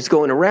and I was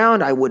going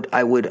around, I went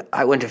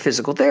to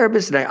physical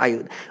therapist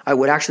and I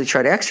would actually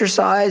try to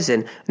exercise,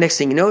 and next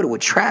thing you know, it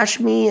would trash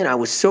me, and I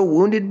was so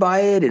wounded by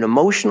it, and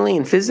emotionally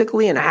and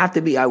physically, and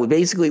I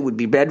would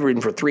be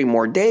bedridden for 3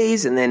 more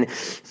days, and then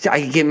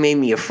it made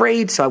me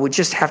afraid, so I would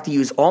just have to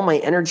use all my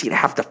energy to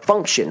have to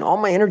function, all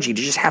my energy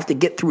to just have to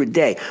get through a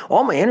day,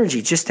 all my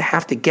energy just to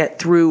have to get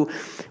through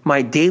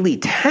my daily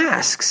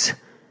tasks,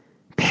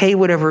 pay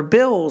whatever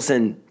bills,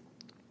 and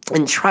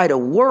try to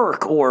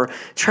work or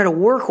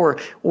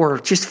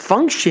just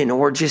function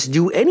or just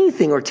do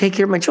anything or take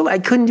care of my children. I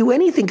couldn't do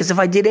anything because if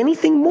I did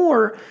anything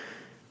more,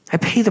 I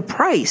pay the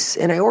price.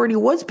 And I already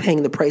was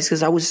paying the price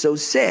because I was so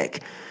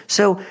sick.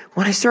 So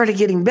when I started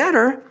getting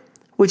better,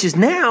 which is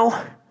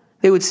now,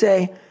 they would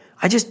say,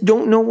 I just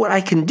don't know what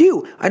I can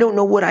do. I don't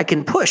know what I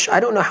can push.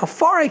 I don't know how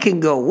far I can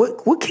go.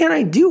 What can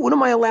I do? What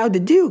am I allowed to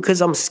do?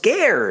 Because I'm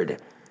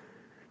scared.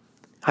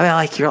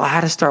 You're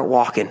allowed to start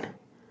walking.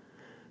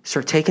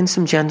 Start taking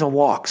some gentle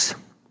walks.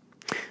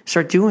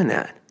 Start doing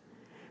that.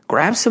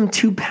 Grab some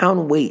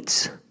 2-pound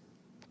weights.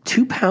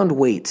 2-pound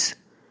weights.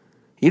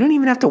 You don't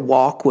even have to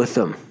walk with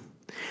them.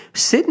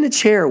 Sit in a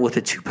chair with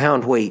a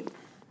 2-pound weight.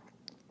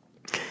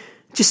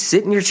 Just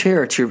sit in your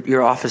chair at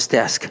your office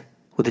desk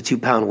with a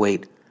 2-pound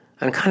weight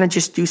and kind of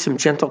just do some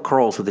gentle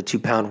curls with a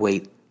 2-pound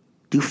weight.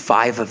 Do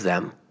 5 of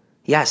them.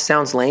 Yeah,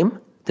 sounds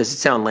lame. Does it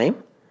sound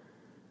lame?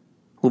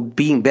 Well,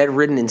 being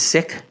bedridden and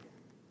sick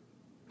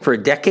for a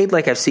decade,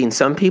 like I've seen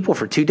some people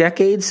for 2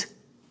 decades,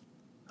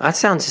 that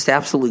sounds just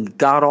absolutely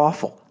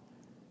god-awful.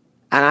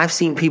 And I've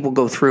seen people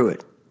go through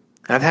it.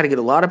 I've had to get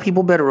a lot of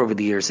people better over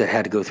the years that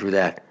had to go through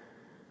that.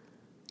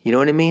 You know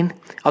what I mean?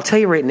 I'll tell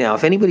you right now,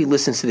 if anybody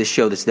listens to this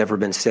show that's never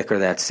been sick or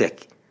that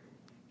sick,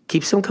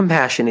 keep some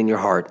compassion in your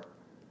heart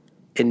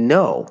and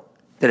know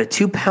that a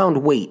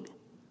 2-pound weight,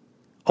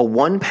 a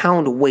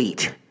 1-pound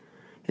weight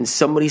in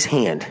somebody's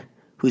hand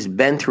who's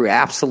been through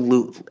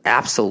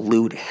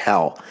absolute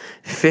hell,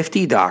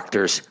 50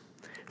 doctors,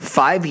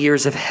 5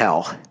 years of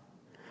hell,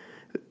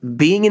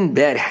 being in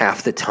bed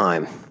half the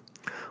time,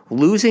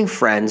 losing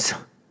friends,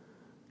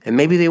 and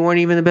maybe they weren't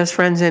even the best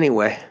friends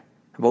anyway.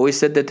 I've always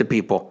said that to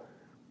people.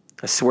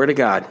 I swear to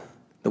God,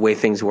 the way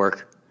things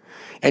work.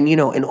 And in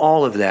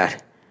all of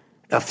that,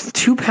 a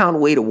 2-pound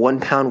weight, a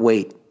 1-pound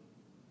weight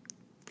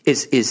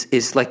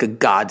is like a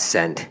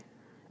godsend.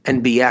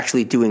 And be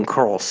actually doing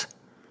curls.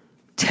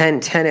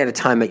 10 at a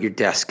time at your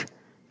desk,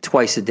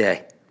 twice a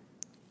day.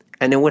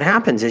 And then what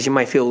happens is you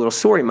might feel a little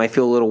sore, you might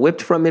feel a little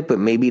whipped from it, but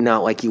maybe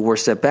not like you were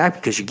set back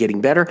because you're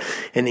getting better,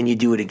 and then you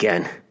do it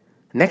again.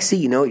 Next thing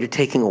you know, you're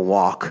taking a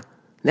walk.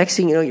 Next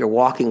thing you know, you're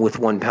walking with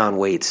 1-pound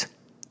weights.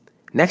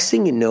 Next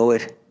thing you know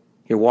it,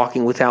 you're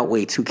walking without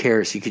weights. Who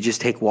cares? You could just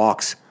take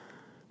walks.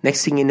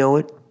 Next thing you know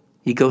it,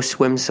 you go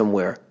swim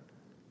somewhere.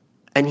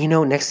 And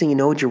next thing you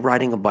know it, you're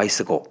riding a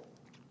bicycle.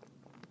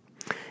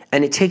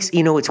 And it takes,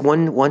 it's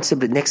one step,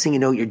 but next thing you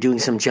know, you're doing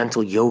some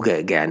gentle yoga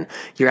again.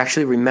 You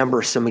actually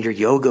remember some of your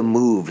yoga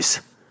moves.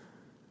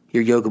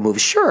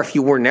 Sure, if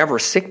you were never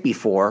sick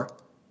before,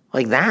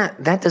 like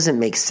that doesn't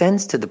make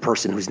sense to the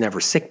person who's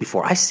never sick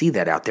before. I see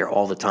that out there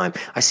all the time.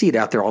 I see it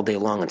out there all day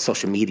long on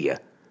social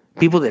media.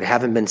 People that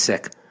haven't been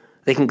sick,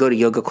 they can go to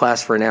yoga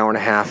class for an hour and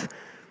a half,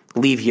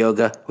 leave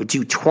yoga, or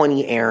do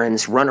 20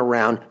 errands, run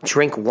around,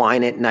 drink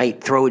wine at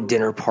night, throw a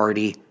dinner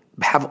party,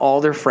 have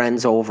all their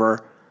friends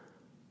over,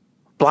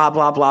 blah,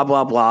 blah, blah,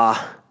 blah,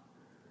 blah.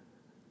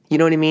 You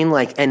know what I mean?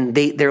 And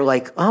they're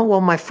like, oh,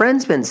 well, my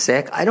friend's been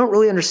sick. I don't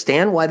really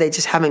understand why they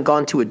just haven't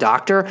gone to a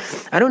doctor.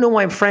 I don't know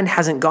why my friend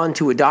hasn't gone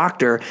to a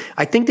doctor.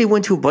 I think they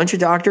went to a bunch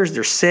of doctors.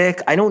 They're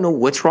sick. I don't know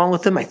what's wrong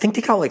with them. I think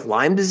they got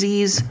Lyme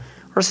disease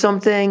or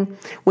something.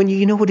 When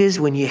you know what it is,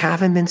 when you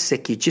haven't been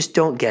sick, you just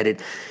don't get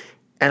it.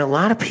 And a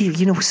lot of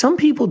people, some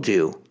people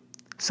do.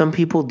 Some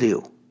people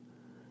do.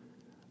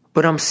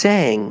 But I'm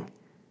saying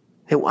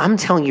that I'm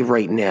telling you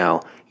right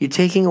now, you're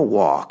taking a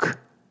walk.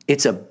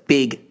 It's a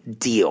big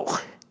deal.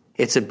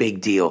 It's a big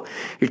deal.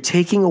 You're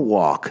taking a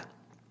walk.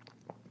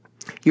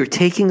 You're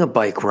taking a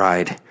bike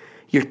ride.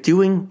 You're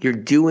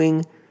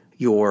doing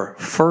your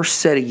first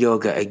set of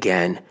yoga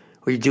again,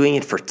 or you're doing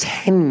it for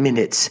 10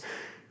 minutes.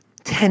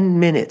 10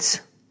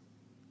 minutes.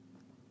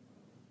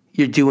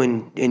 You're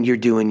doing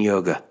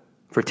yoga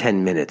for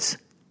 10 minutes.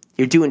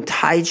 You're doing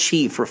Tai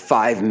Chi for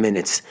 5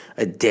 minutes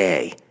a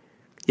day.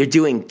 You're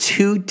doing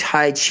 2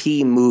 Tai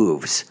Chi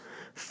moves,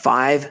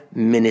 5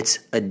 minutes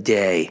a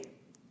day.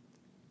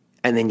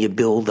 And then you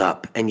build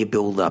up and you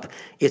build up.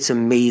 It's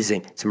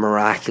amazing. It's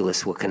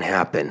miraculous what can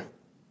happen.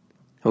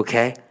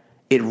 Okay?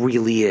 It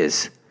really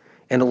is.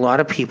 And a lot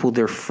of people,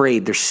 they're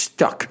afraid. They're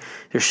stuck.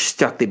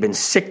 They've been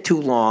sick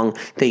too long.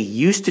 They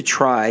used to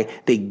try.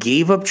 They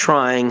gave up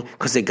trying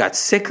because they got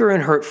sicker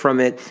and hurt from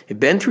it. They've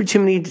been through too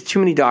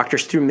many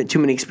doctors, through too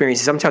many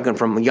experiences. I'm talking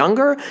from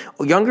younger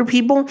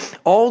people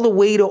all the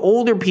way to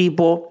older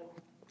people.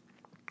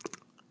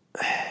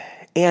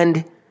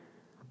 And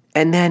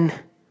then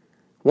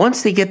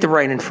once they get the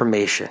right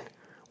information,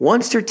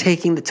 Once they're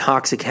taking the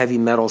toxic heavy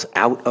metals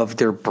out of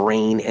their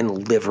brain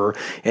and liver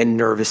and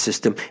nervous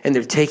system, and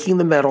they're taking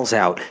the metals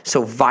out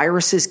so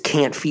viruses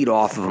can't feed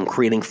off of them,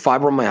 creating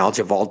fibromyalgia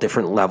of all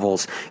different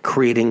levels,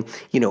 creating,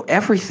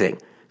 everything,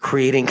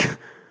 creating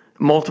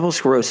multiple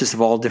sclerosis of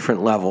all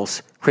different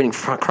levels, creating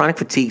chronic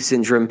fatigue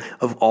syndrome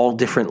of all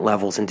different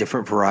levels and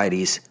different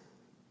varieties,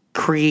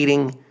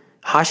 creating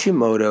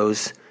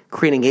Hashimoto's,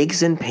 creating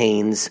aches and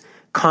pains,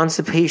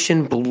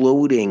 constipation,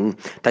 bloating,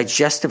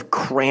 digestive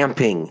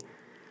cramping,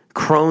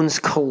 Crohn's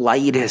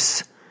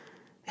colitis,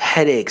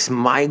 headaches,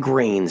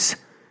 migraines,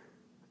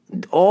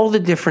 all the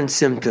different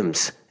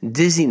symptoms,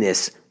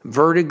 dizziness,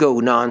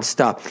 vertigo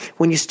nonstop.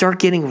 When you start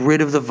getting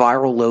rid of the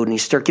viral load and you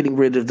start getting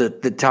rid of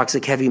the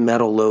toxic heavy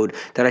metal load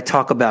that I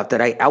talk about,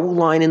 that I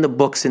outline in the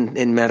books,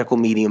 in Medical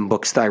Medium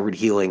books, Thyroid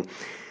Healing,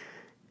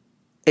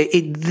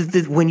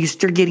 when you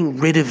start getting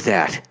rid of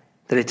that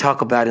I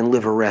talk about in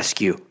Liver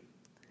Rescue,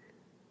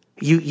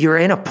 you're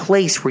in a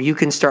place where you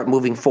can start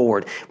moving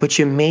forward, but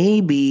you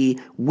may be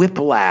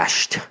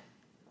whiplashed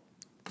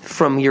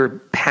from your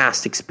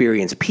past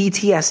experience.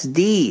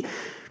 PTSD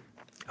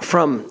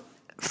from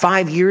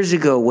 5 years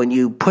ago when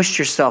you pushed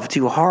yourself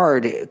too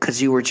hard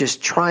because you were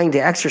just trying to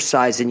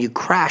exercise and you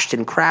crashed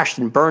and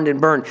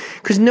burned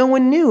because no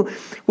one knew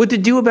what to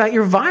do about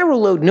your viral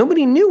load.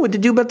 Nobody knew what to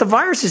do about the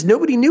viruses.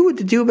 Nobody knew what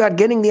to do about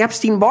getting the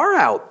Epstein-Barr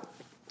out.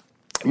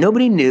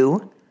 Nobody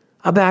knew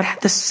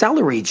about the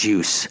celery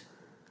juice.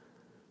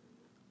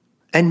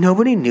 And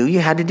nobody knew you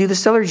had to do the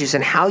celery juice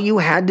and how you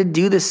had to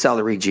do the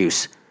celery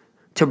juice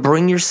to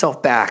bring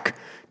yourself back,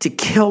 to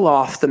kill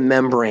off the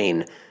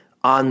membrane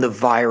on the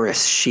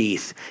virus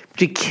sheath,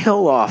 to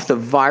kill off the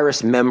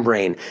virus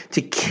membrane,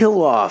 to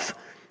kill off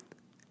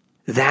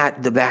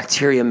the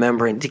bacteria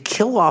membrane, to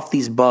kill off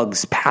these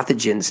bugs,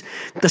 pathogens,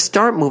 to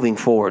start moving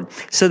forward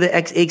so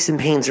that aches and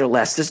pains are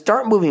less, to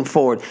start moving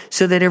forward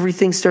so that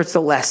everything starts to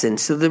lessen,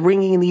 so the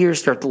ringing in the ears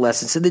start to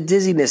lessen, so the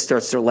dizziness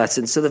starts to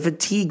lessen, so the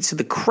fatigue, so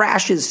the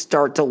crashes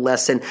start to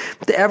lessen,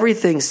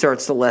 everything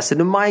starts to lessen,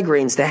 the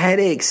migraines, the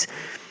headaches,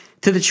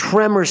 to the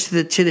tremors,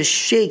 to the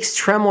shakes,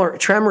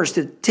 tremors,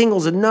 to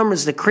tingles and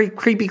numbers, the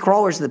creepy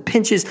crawlers, the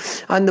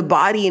pinches on the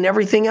body and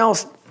everything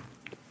else.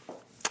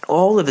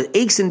 All of it,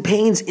 aches and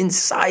pains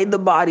inside the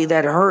body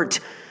that hurt,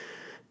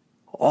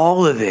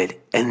 all of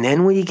it. And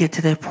then when you get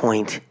to that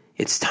point,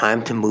 it's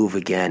time to move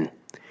again.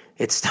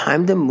 It's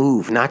time to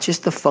move, not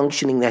just the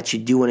functioning that you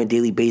do on a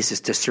daily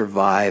basis to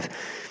survive,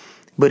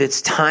 but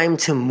it's time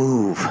to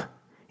move.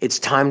 It's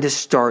time to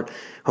start,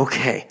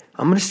 okay,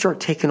 I'm going to start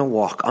taking a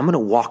walk. I'm going to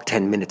walk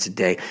 10 minutes a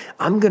day.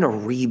 I'm going to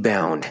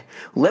rebound.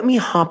 Let me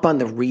hop on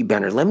the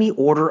rebounder. Let me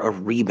order a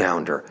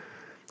rebounder.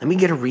 Let me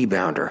get a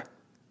rebounder.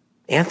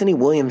 Anthony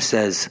Williams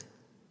says,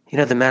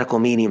 the Medical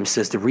Medium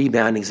says the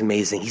rebounding is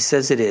amazing. He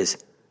says it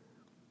is.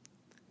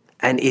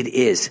 And it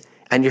is.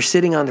 And you're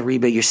sitting on the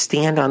rebounder, you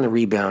stand on the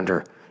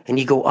rebounder, and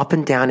you go up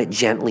and down it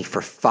gently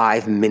for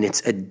 5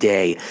 minutes a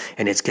day.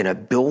 And it's going to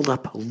build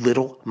up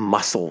little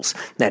muscles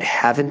that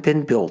haven't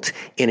been built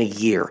in a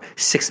year,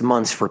 6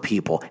 months for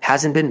people,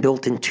 hasn't been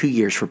built in 2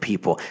 years for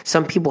people.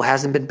 Some people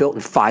hasn't been built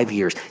in 5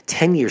 years,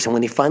 10 years. And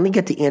when they finally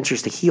get the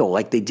answers to heal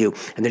like they do,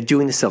 and they're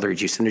doing the celery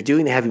juice, and they're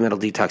doing the heavy metal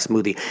detox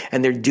smoothie,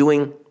 and they're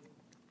doing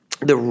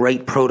the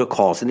right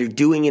protocols, and they're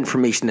doing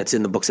information that's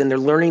in the books, and they're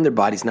learning their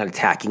body's not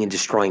attacking and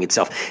destroying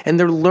itself, and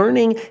they're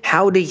learning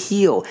how to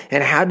heal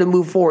and how to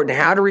move forward and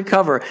how to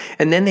recover,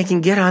 and then they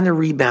can get on the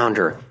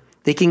rebounder.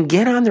 They can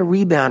get on the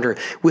rebounder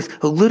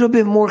with a little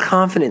bit more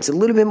confidence, a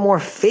little bit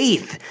more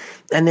faith,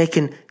 and they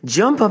can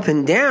jump up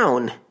and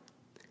down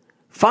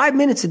 5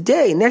 minutes a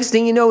day. Next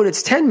thing you know,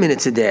 it's 10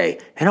 minutes a day,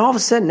 and all of a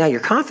sudden now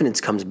your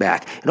confidence comes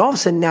back, and all of a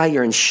sudden now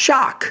you're in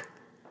shock.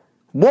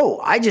 Whoa,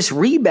 I just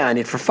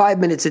rebounded for 5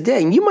 minutes a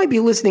day. And you might be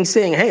listening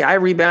saying, hey, I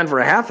rebound for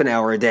a half an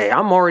hour a day.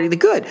 I'm already the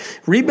good.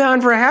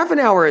 Rebound for a half an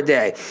hour a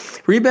day.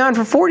 Rebound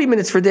for 40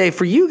 minutes per day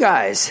for you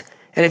guys.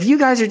 And if you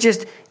guys are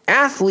just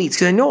athletes,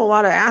 because I know a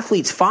lot of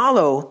athletes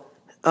follow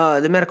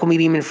the Medical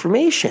Medium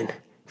information.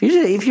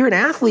 If you're an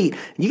athlete,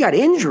 you got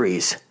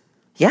injuries.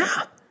 Yeah,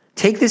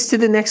 take this to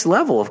the next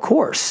level, of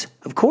course.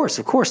 Of course,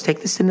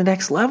 take this to the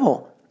next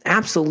level.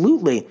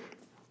 Absolutely.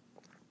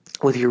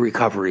 With your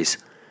recoveries.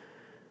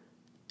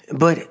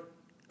 But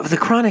the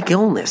chronic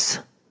illness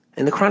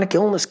and the chronic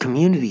illness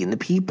community and the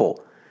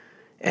people.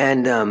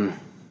 And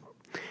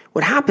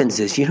what happens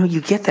is, you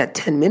get that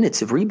 10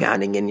 minutes of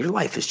rebounding and your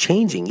life is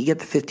changing. You get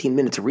the 15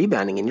 minutes of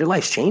rebounding and your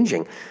life's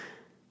changing.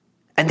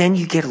 And then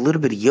you get a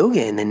little bit of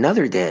yoga in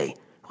another day.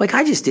 Like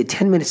I just did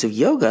 10 minutes of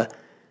yoga,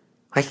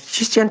 like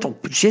just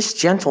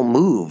gentle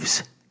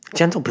moves,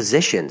 gentle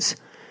positions.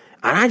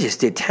 And I just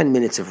did 10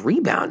 minutes of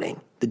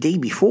rebounding the day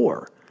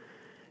before.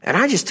 And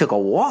I just took a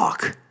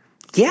walk.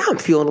 Yeah, I'm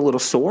feeling a little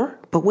sore,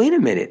 but wait a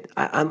minute.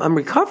 I'm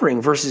recovering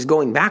versus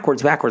going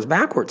backwards.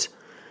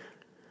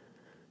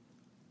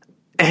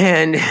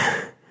 And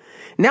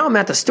Now I'm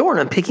at the store and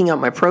I'm picking up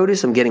my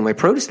produce. I'm getting my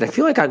produce and I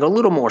feel like I got a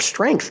little more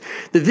strength.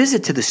 The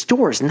visit to the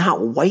store is not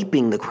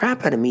wiping the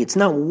crap out of me. It's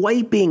not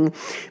wiping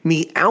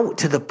me out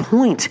to the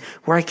point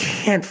where I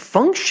can't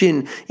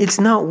function.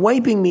 It's not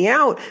wiping me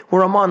out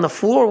where I'm on the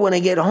floor when I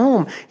get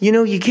home. You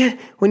know,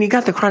 when you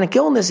got the chronic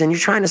illness and you're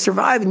trying to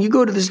survive and you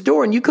go to the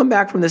store and you come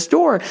back from the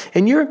store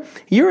and you're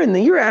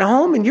at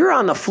home and you're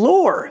on the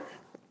floor.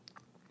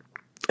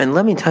 And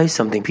let me tell you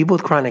something, people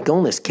with chronic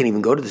illness can't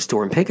even go to the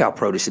store and pick out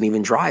produce and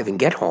even drive and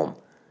get home.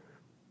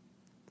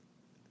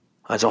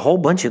 There's a whole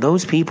bunch of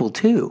those people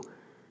too.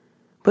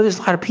 But there's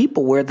a lot of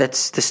people where the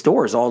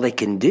store is all they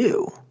can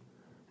do.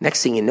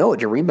 Next thing you know,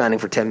 you're rebounding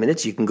for 10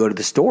 minutes, you can go to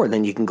the store,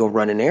 then you can go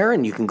run an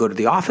errand, you can go to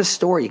the office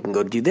store, you can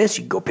go do this,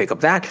 you can go pick up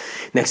that.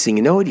 Next thing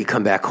you know, you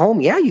come back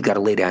home, yeah, you got to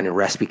lay down and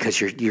rest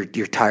because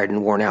you're tired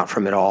and worn out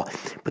from it all.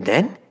 But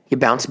then you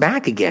bounce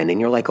back again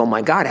and you're like, oh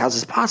my God, how's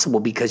this possible?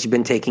 Because you've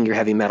been taking your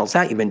heavy metals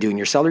out, you've been doing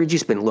your celery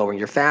juice, been lowering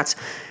your fats.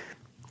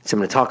 So I'm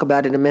going to talk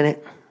about it in a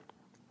minute.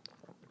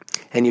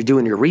 And you're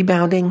doing your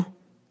rebounding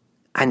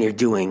and you're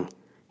doing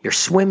your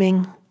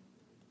swimming.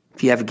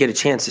 If you ever get a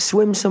chance to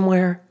swim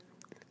somewhere,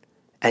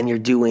 and you're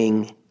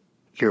doing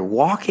your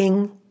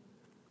walking,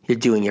 you're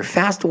doing your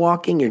fast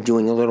walking, you're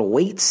doing a little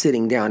weight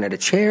sitting down at a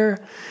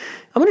chair.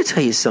 I'm going to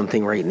tell you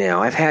something right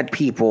now. I've had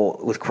people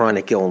with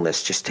chronic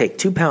illness just take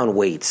 2-pound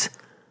weights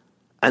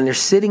and they're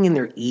sitting in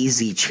their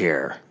easy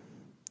chair.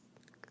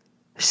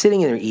 They're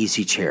sitting in their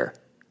easy chair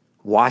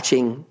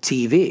watching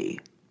TV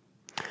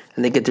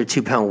and they get their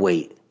 2-pound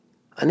weight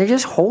and they're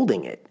just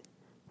holding it.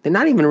 They're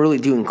not even really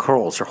doing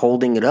curls. They're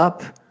holding it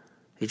up.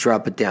 They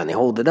drop it down. They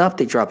hold it up.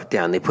 They drop it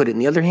down. They put it in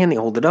the other hand. They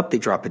hold it up. They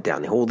drop it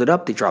down. They hold it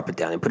up. They drop it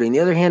down. They put it in the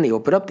other hand. They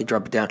open it up. They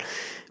drop it down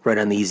right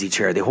on the easy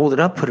chair. They hold it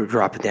up, put it,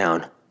 drop it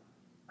down.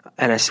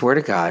 And I swear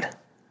to God,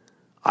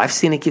 I've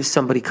seen it give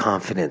somebody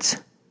confidence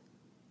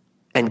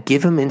and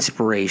give them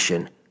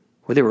inspiration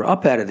where they were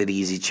up out of that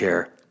easy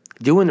chair,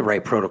 doing the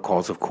right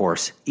protocols, of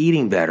course,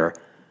 eating better,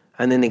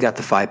 and then they got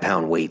the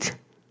 5-pound weight.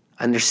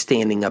 And they're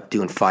standing up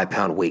doing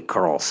 5-pound weight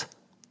curls.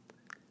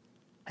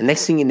 And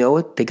next thing you know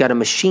it, they got a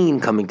machine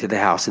coming to the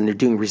house and they're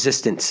doing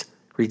resistance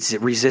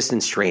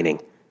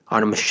training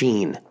on a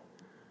machine.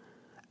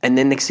 And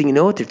then next thing you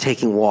know it, they're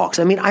taking walks.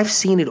 I mean, I've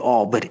seen it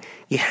all, but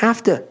you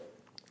have to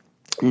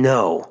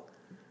know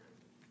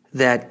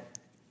that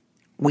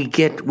we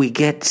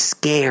get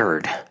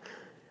scared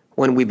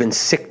when we've been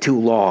sick too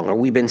long or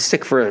we've been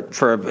sick for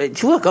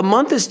look, a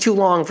month is too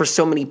long for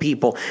so many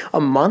people. A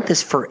month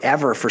is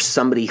forever for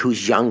somebody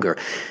who's younger.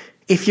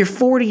 If you're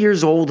 40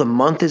 years old, a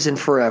month isn't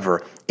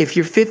forever. If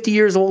you're 50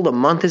 years old, a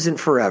month isn't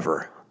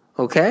forever.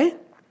 Okay?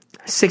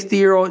 60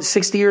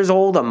 years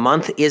old, a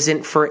month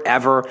isn't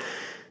forever.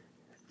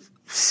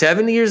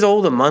 70 years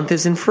old, a month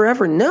isn't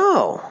forever.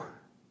 No.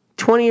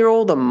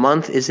 20-year-old, a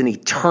month is an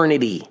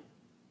eternity.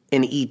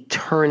 An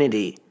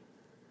eternity.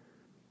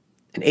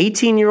 An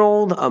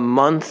 18-year-old, a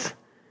month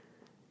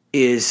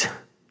is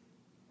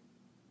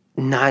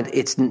not,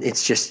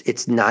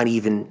 it's not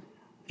even,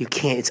 you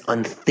can't, it's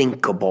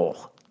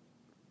unthinkable.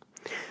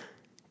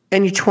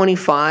 And you're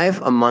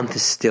 25, a month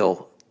is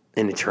still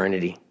an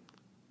eternity.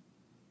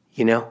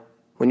 You know?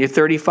 When you're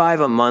 35,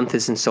 a month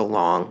isn't so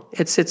long.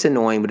 It's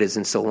annoying, but it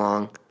isn't so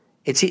long.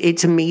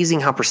 It's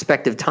amazing how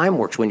perspective time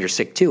works when you're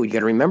sick too. You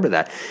got to remember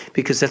that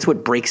because that's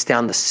what breaks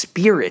down the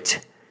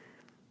spirit.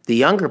 The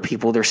younger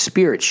people, their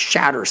spirit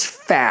shatters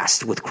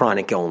fast with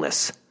chronic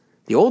illness.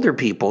 The older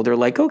people, they're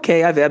like,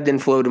 okay, I've ebbed and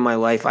flowed in my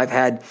life. I've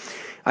had,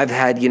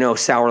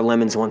 sour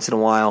lemons once in a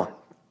while.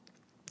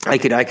 I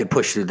could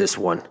push through this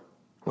one.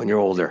 When you're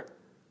older,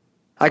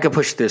 I could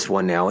push this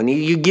one now. And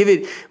you give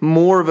it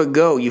more of a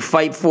go. You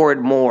fight for it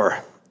more.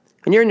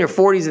 When you're in your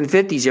 40s and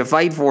 50s, you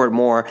fight for it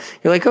more.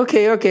 You're like,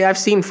 okay, I've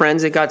seen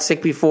friends that got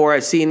sick before.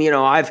 I've seen,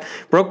 I've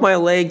broke my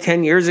leg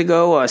 10 years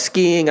ago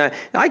skiing.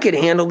 I could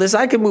handle this.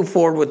 I could move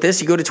forward with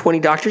this. You go to 20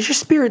 doctors. Your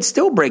spirit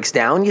still breaks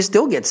down. You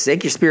still get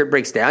sick. Your spirit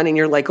breaks down. And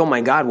you're like, oh my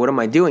God, what am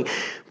I doing?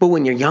 But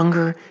when you're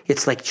younger,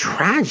 it's like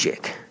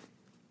tragic.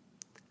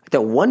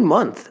 That 1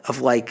 month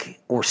of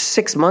or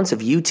 6 months of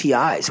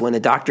UTIs when the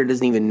doctor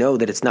doesn't even know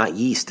that it's not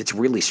yeast, it's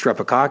really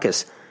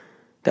streptococcus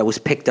that was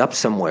picked up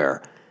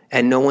somewhere,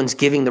 and no one's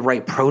giving the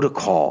right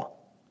protocol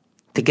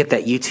to get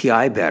that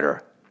UTI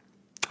better.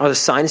 Or the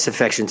sinus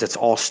infections, that's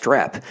all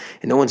strep,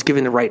 and no one's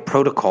giving the right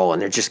protocol,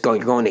 and they're just going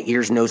to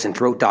ears, nose, and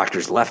throat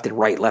doctors left and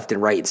right,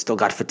 and still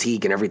got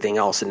fatigue and everything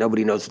else, and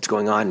nobody knows what's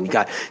going on, and you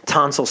got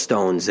tonsil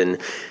stones,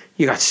 and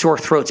you got sore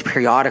throats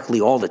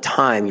periodically all the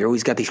time. You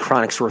always got these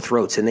chronic sore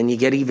throats. And then you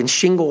get even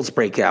shingles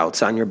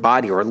breakouts on your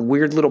body or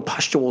weird little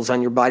pustules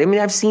on your body. I mean,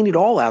 I've seen it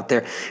all out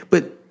there.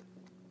 But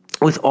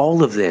with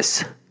all of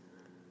this,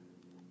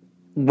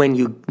 when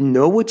you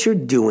know what you're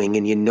doing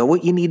and you know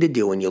what you need to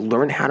do and you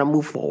learn how to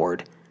move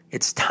forward,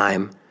 it's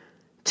time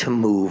to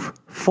move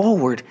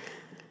forward.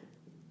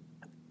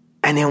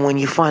 And then when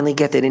you finally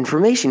get that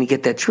information, you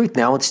get that truth,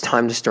 now it's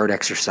time to start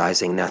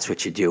exercising. That's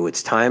what you do.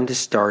 It's time to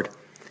start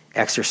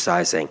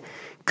exercising.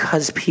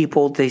 Because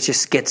people, they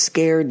just get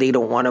scared. They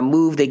don't want to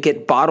move. They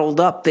get bottled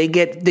up. They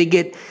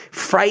get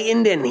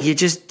frightened, and you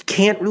just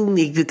can't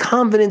really, the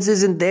confidence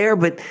isn't there.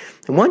 But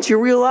once you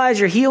realize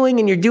you're healing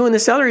and you're doing the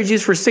celery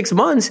juice for 6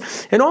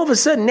 months, and all of a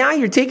sudden now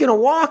you're taking a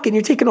walk, and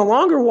you're taking a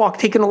longer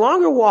walk,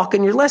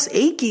 and you're less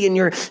achy, and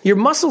your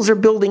muscles are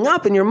building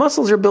up,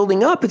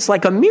 It's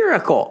like a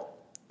miracle.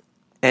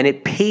 And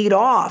it paid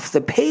off.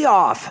 The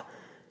payoff.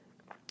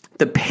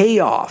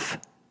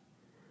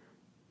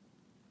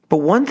 But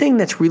one thing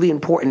that's really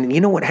important, and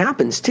you know what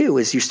happens too,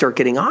 is you start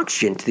getting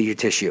oxygen to your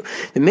tissue.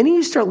 The minute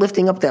you start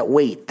lifting up that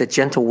weight, that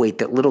gentle weight,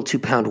 that little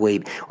 2-pound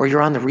weight, or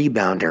you're on the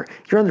rebounder,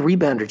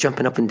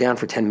 jumping up and down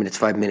for 10 minutes,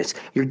 5 minutes,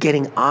 you're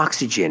getting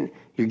oxygen.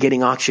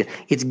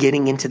 It's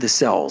getting into the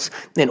cells.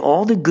 And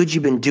all the good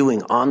you've been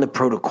doing on the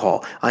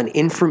protocol, on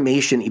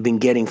information you've been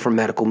getting from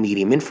Medical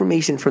Medium,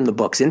 information from the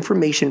books,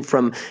 information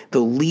from the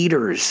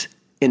leaders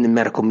in the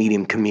Medical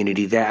Medium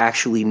community that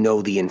actually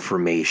know the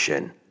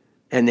information.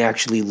 And they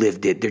actually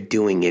lived it, they're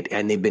doing it,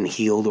 and they've been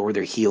healed or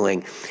they're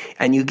healing.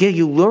 And you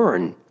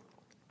learn,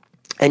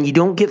 and you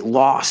don't get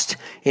lost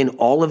in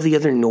all of the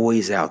other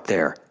noise out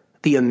there,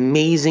 the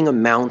amazing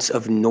amounts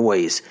of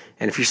noise.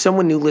 And if you're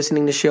someone new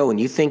listening to the show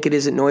and you think it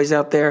isn't noise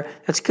out there,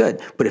 that's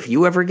good. But if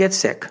you ever get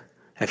sick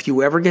and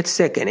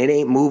it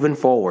ain't moving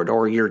forward,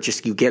 or you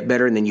get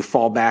better and then you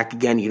fall back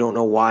again, you don't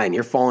know why, and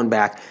you're falling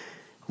back,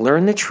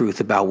 learn the truth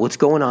about what's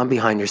going on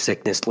behind your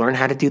sickness. Learn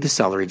how to do the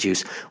celery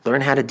juice.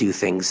 Learn how to do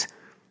things.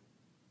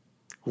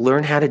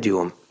 Learn how to do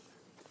them,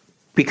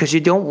 because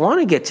you don't want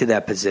to get to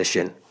that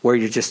position where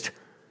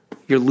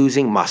you're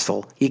losing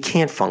muscle. You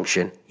can't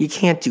function. You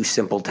can't do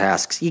simple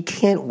tasks. You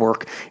can't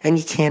work, and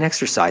you can't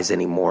exercise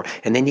anymore.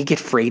 And then you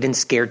get afraid and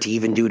scared to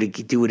even do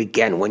it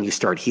again when you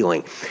start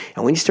healing.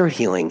 And when you start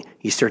healing,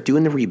 you start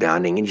doing the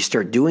rebounding, and you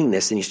start doing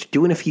this, and you start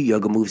doing a few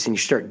yoga moves, and you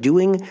start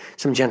doing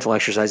some gentle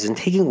exercises and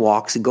taking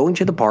walks and going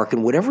to the park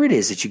and whatever it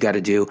is that you got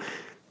to do,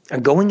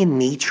 and going in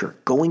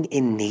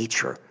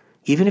nature.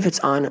 Even if it's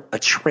on a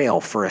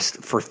trail for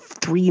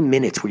 3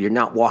 minutes where you're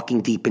not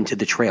walking deep into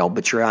the trail,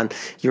 but you're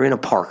in a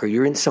park, or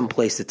you're in some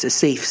place that's a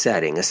safe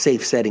setting,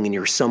 and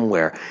you're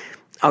somewhere.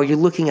 Oh, you're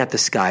looking at the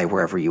sky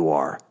wherever you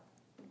are.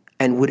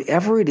 And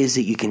whatever it is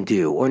that you can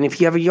do, or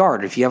if you have a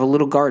yard, if you have a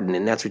little garden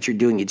and that's what you're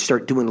doing, you'd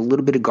start doing a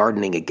little bit of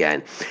gardening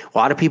again. A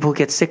lot of people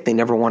get sick. They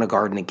never want to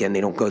garden again. They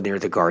don't go near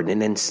the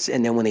garden. And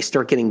then when they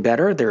start getting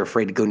better, they're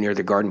afraid to go near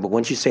the garden. But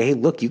once you say, hey,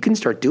 look, you can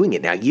start doing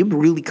it now. You've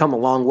really come a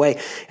long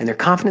way. And their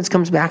confidence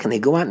comes back, and they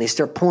go out and they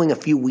start pulling a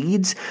few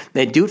weeds.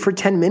 They do it for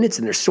 10 minutes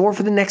and they're sore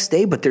for the next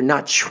day, but they're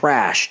not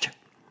trashed.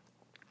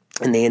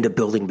 And they end up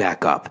building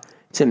back up.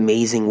 It's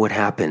amazing what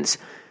happens.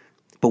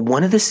 But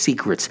one of the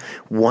secrets,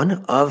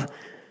 one of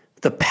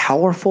the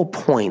powerful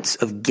points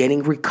of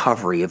getting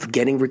recovery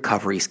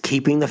is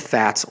keeping the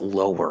fats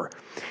lower.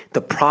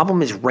 The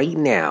problem is right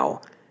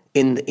now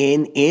in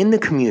the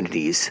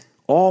communities,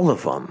 all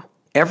of them,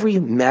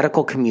 every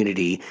medical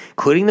community,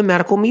 including the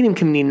Medical Medium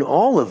community, and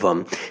all of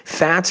them,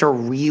 fats are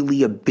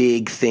really a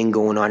big thing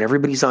going on.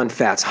 Everybody's on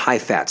fats, high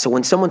fat. So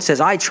when someone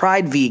says, I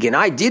tried vegan,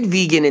 I did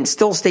vegan and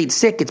still stayed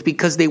sick, it's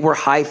because they were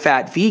high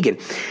fat vegan.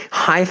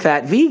 High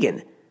fat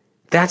vegan.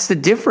 That's the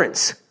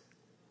difference.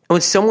 When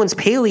someone's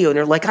paleo and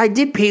they're like, I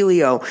did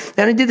paleo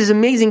and I did this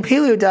amazing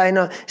paleo diet and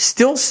I'm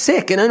still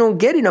sick and I don't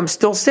get it, I'm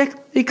still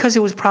sick, because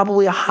it was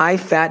probably a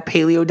high-fat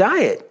paleo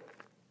diet.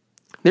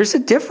 There's a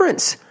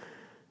difference.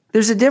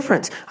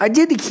 I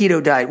did the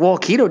keto diet. Well,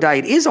 keto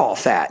diet is all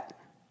fat.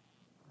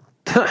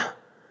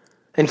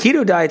 And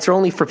keto diets are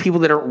only for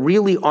people that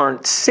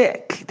aren't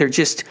sick. They're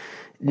just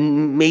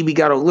maybe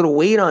got a little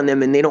weight on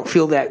them and they don't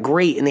feel that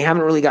great and they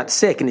haven't really got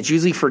sick. And it's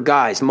usually for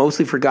guys,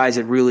 mostly for guys,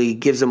 it really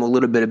gives them a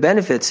little bit of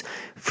benefits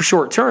for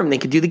short term. They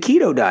could do the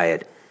keto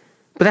diet,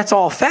 but that's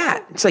all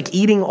fat. It's like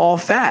eating all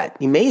fat.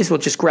 You may as well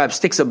just grab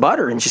sticks of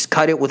butter and just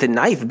cut it with a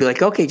knife and be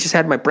like, okay, just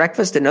had my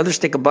breakfast, another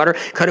stick of butter,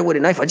 cut it with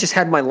a knife. I just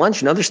had my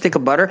lunch, another stick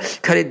of butter,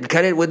 cut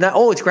it with that.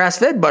 Oh, it's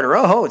grass-fed butter.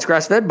 Oh, it's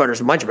grass-fed butter.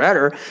 It's much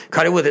better.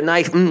 Cut it with a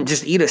knife.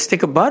 Just eat a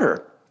stick of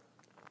butter.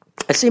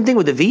 The same thing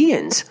with the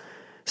vegans.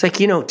 It's like,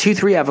 2-3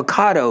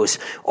 avocados,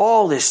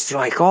 all this,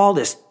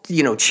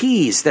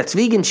 cheese, that's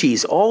vegan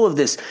cheese, all of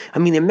this. I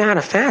mean, the amount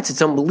of fats,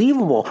 it's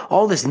unbelievable.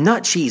 All this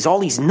nut cheese, all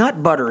these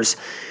nut butters,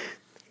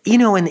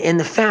 and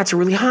the fats are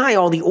really high,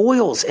 all the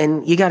oils,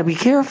 and you got to be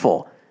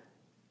careful.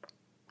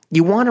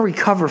 You want to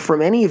recover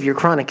from any of your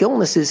chronic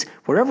illnesses,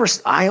 whatever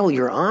aisle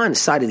you're on,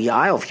 side of the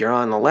aisle. If you're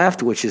on the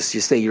left, which is,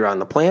 you say you're on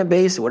the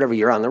plant-based, whatever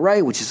you're on the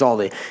right, which is all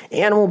the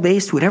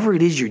animal-based, whatever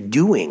it is you're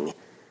doing.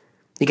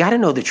 You got to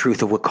know the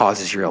truth of what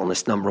causes your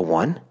illness, number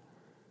one.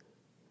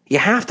 You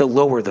have to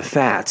lower the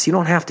fats. You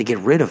don't have to get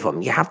rid of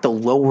them. You have to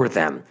lower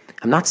them.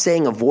 I'm not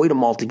saying avoid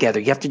them altogether.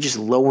 You have to just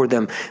lower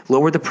them,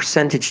 lower the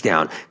percentage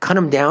down. Cut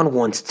them down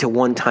once to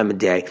one time a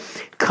day.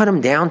 Cut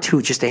them down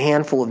to just a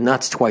handful of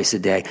nuts twice a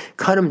day.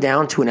 Cut them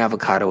down to an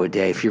avocado a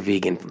day if you're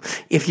vegan.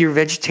 If you're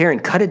vegetarian,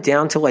 cut it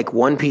down to like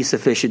one piece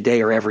of fish a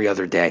day or every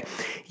other day.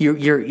 You're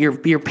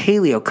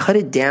paleo, cut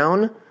it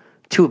down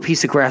to a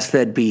piece of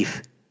grass-fed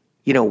beef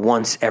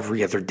once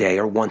every other day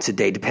or once a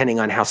day, depending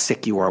on how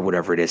sick you are,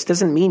 whatever it is.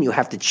 Doesn't mean you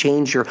have to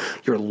change your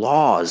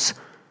laws,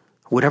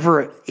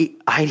 whatever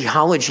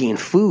ideology in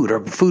food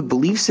or food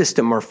belief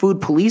system or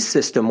food police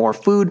system or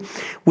food,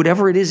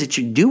 whatever it is that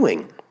you're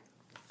doing.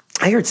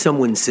 I heard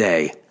someone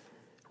say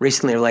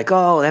recently, they're like,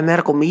 oh, that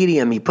medical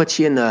medium, he puts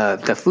you in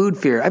the food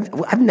fear.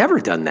 I've never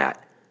done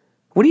that.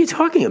 What are you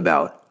talking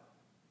about?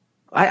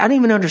 I don't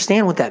even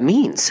understand what that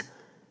means.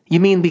 You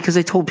mean because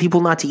I told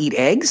people not to eat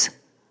eggs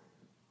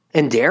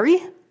and dairy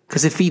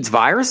because it feeds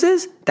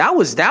viruses? That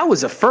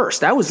was a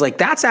first. That was like,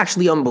 that's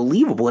actually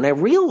unbelievable. And I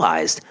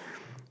realized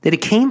that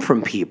it came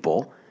from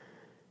people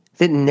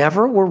that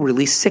never were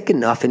really sick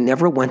enough and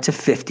never went to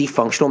 50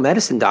 functional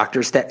medicine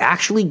doctors that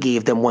actually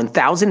gave them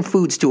 1,000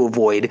 foods to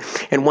avoid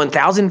and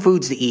 1,000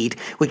 foods to eat,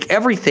 like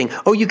everything.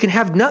 Oh, you can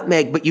have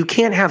nutmeg, but you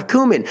can't have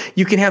cumin.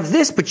 You can have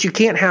this, but you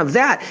can't have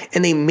that.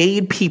 And they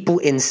made people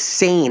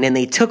insane, and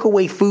they took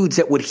away foods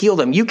that would heal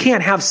them. You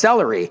can't have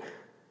celery.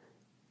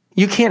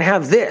 You can't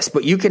have this,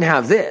 but you can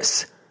have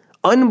this.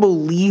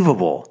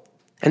 Unbelievable.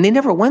 And they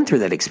never went through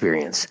that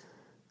experience.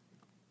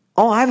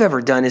 All I've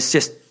ever done is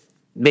just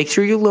make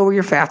sure you lower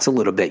your fats a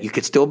little bit. You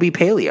could still be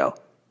paleo.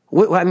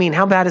 I mean,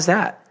 how bad is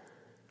that?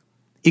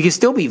 You can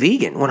still be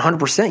vegan,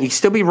 100%. You can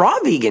still be raw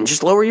vegan.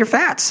 Just lower your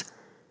fats.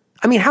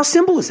 I mean, how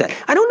simple is that?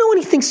 I don't know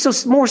anything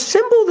more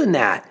simple than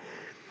that.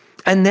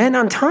 And then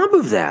on top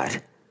of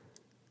that,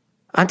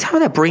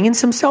 bring in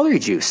some celery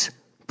juice.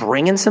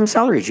 Bring in some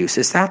celery juice.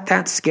 Is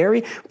that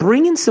scary?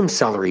 Bring in some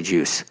celery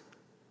juice.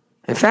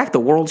 In fact, the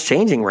world's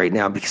changing right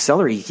now because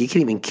celery, you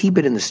can't even keep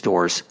it in the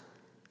stores.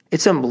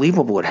 It's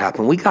unbelievable what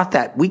happened. We got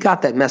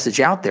that message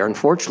out there.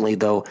 Unfortunately,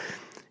 though,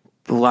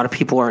 a lot of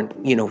people aren't,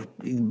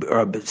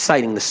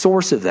 citing the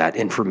source of that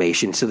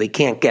information, so they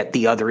can't get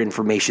the other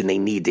information they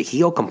need to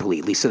heal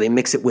completely. So they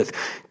mix it with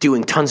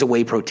doing tons of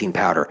whey protein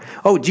powder.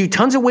 Oh, do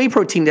tons of whey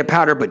protein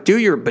powder, but do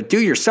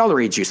your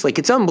celery juice. Like,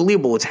 it's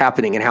unbelievable what's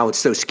happening and how it's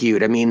so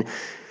skewed. I mean,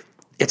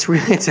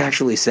 it's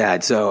actually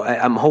sad. So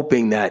I'm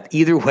hoping that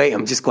either way,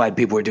 I'm just glad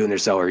people are doing their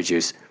celery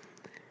juice.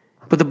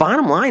 But the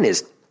bottom line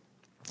is,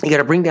 you got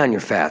to bring down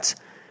your fats.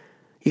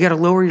 You got to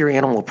lower your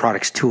animal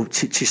products to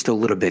just a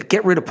little bit.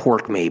 Get rid of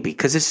pork maybe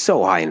because it's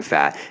so high in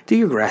fat. Do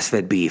your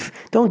grass-fed beef.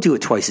 Don't do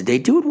it twice a day.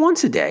 Do it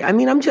once a day. I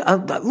mean,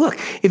 look,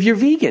 if you're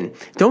vegan,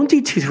 don't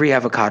do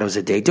 2-3 avocados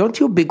a day. Don't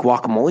do a big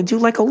guacamole. Do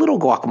like a little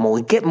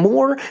guacamole. Get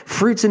more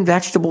fruits and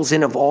vegetables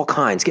in of all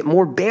kinds. Get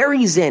more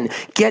berries in.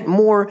 Get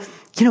more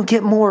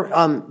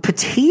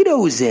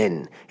potatoes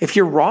in. If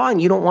you're raw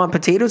and you don't want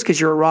potatoes because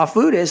you're a raw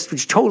foodist,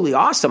 which is totally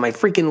awesome. I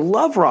freaking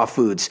love raw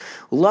foods.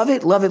 Love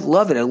it, love it,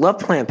 love it. I love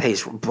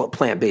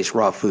plant-based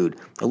raw food.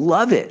 I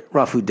love it.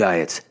 Raw food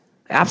diets.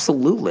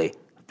 Absolutely.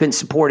 I've been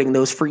supporting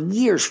those for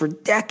years, for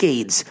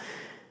decades.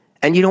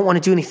 And you don't want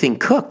to do anything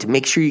cooked.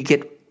 Make sure you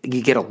get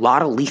a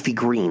lot of leafy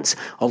greens,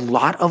 and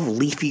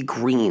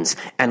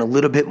a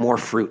little bit more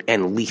fruit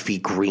and leafy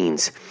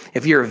greens.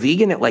 If you're a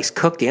vegan that likes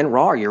cooked and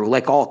raw, or you're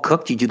like all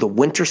cooked, you do the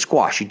winter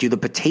squash, you do the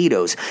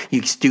potatoes,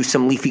 you do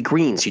some leafy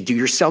greens, you do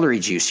your celery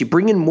juice, you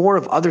bring in more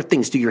of other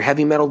things, do your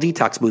heavy metal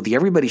detox smoothie.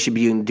 Everybody should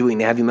be doing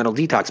the heavy metal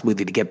detox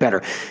smoothie to get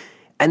better.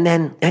 And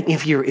then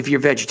if you're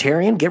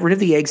vegetarian, get rid of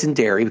the eggs and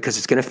dairy because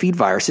it's going to feed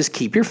viruses.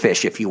 Keep your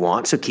fish if you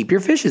want. So keep your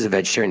fish as a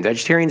vegetarian.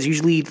 Vegetarians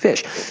usually eat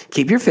fish.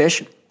 Keep your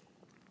fish.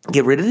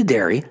 Get rid of the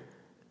dairy.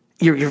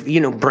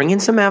 Bring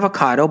in some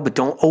avocado, but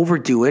don't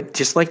overdo it.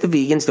 Just like the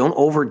vegans, don't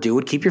overdo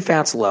it. Keep your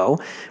fats low.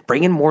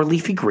 Bring in more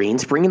leafy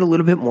greens. Bring in a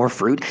little bit more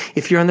fruit.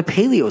 If you're on the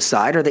paleo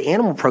side or the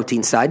animal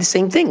protein side, the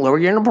same thing. Lower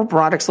your animal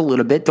products a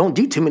little bit. Don't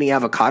do too many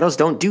avocados.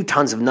 Don't do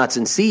tons of nuts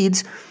and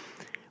seeds.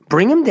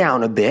 Bring them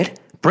down a bit.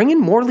 Bring in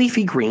more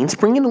leafy greens.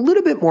 Bring in a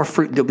little bit more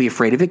fruit. Don't be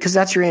afraid of it because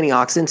that's your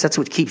antioxidants. That's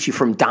what keeps you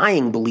from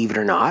dying, believe it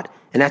or not.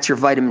 And that's your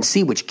vitamin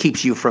C, which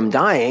keeps you from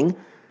dying.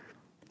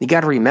 You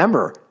got to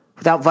remember,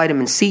 without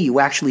vitamin C, you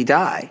actually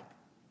die.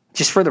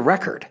 Just for the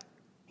record,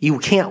 you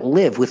can't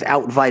live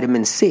without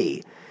vitamin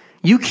C.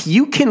 You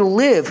can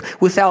live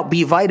without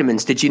B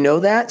vitamins. Did you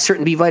know that?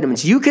 Certain B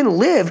vitamins. You can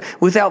live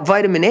without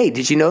vitamin A.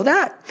 Did you know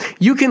that?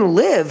 You can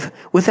live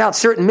without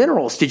certain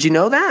minerals. Did you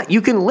know that?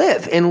 You can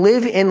live and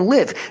live and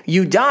live.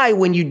 You die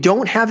when you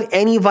don't have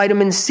any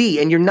vitamin C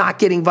and you're not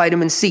getting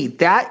vitamin C.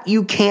 That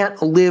you can't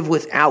live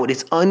without.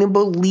 It's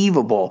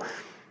unbelievable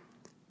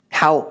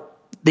how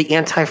the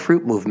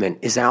anti-fruit movement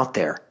is out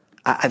there.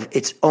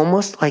 It's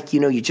almost like,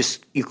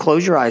 you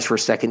close your eyes for a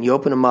second, you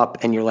open them up,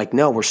 and you're like,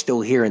 no, we're still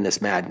here in this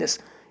madness.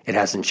 It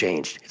hasn't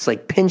changed. It's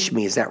like, pinch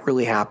me. Is that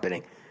really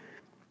happening?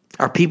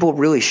 Are people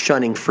really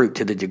shunning fruit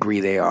to the degree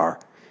they are?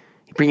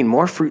 You bring in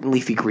more fruit and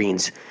leafy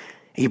greens.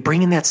 And you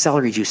bring in that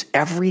celery juice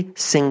every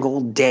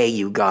single day,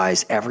 you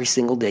guys. Every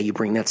single day you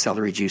bring that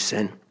celery juice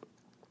in.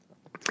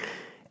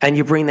 And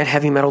you bring that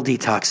heavy metal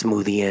detox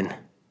smoothie in.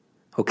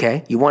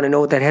 Okay? You want to know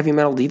what that heavy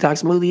metal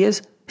detox smoothie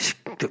is?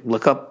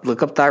 Look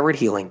up thyroid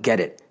healing. Get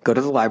it. Go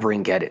to the library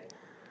and get it.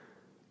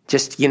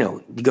 Just,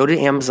 go to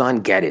Amazon,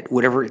 get it.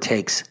 Whatever it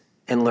takes.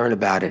 And learn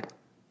about it.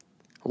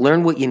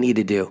 Learn what you need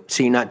to do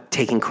so you're not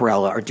taking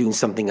Corella or doing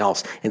something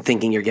else and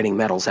thinking you're getting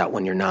metals out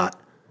when you're not.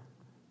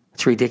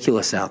 It's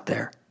ridiculous out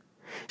there.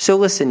 So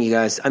listen, you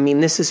guys, I mean,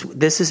 this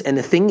is, and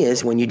the thing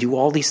is, when you do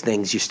all these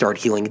things, you start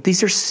healing.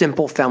 These are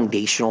simple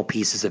foundational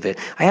pieces of it.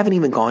 I haven't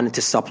even gone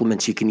into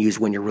supplements you can use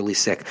when you're really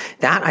sick.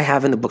 That I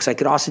have in the books. I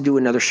could also do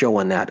another show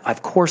on that.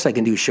 Of course I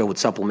can do a show with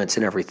supplements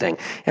and everything.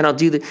 And I'll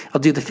do the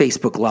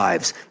Facebook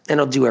Lives, and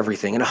I'll do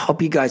everything. And I'll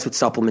help you guys with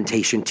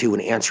supplementation too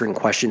and answering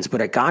questions.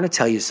 But I got to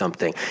tell you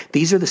something.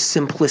 These are the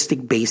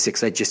simplistic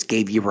basics I just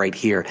gave you right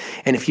here.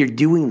 And if you're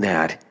doing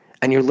that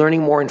and you're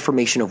learning more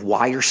information of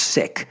why you're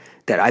sick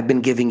that I've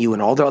been giving you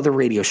in all the other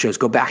radio shows,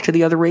 go back to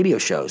the other radio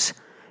shows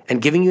and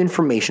giving you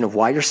information of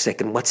why you're sick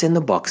and what's in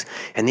the books.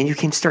 And then you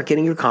can start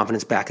getting your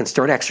confidence back and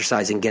start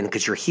exercising again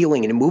because you're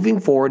healing and moving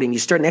forward. And you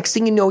start, next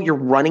thing you know, you're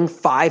running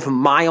 5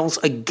 miles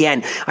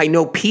again. I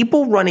know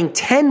people running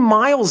 10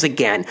 miles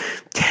again,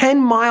 10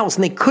 miles,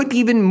 and they couldn't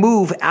even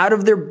move out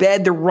of their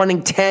bed. They're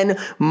running 10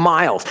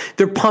 miles.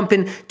 They're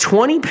pumping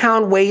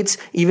 20-pound weights,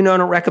 even though I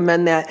don't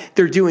recommend that.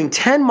 They're doing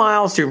 10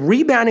 miles. They're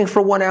rebounding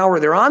for 1 hour.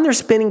 They're on their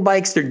spinning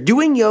bikes. They're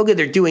doing yoga.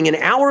 They're doing an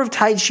hour of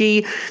Tai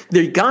Chi.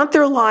 They got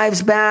their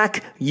lives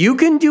back. You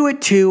can do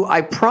it too.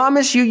 I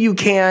promise you, you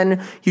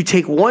can. You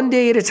take one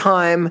day at a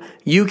time.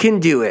 You can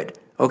do it.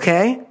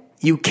 Okay?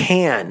 You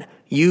can.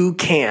 You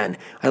can.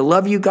 I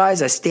love you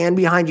guys. I stand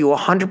behind you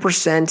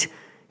 100%.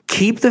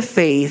 Keep the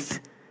faith.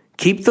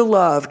 Keep the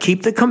love.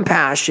 Keep the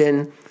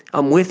compassion.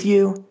 I'm with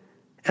you,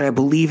 and I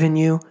believe in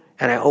you,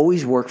 and I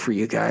always work for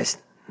you guys.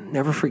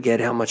 Never forget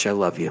how much I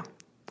love you.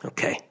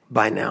 Okay.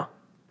 Bye now.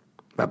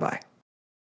 Bye-bye.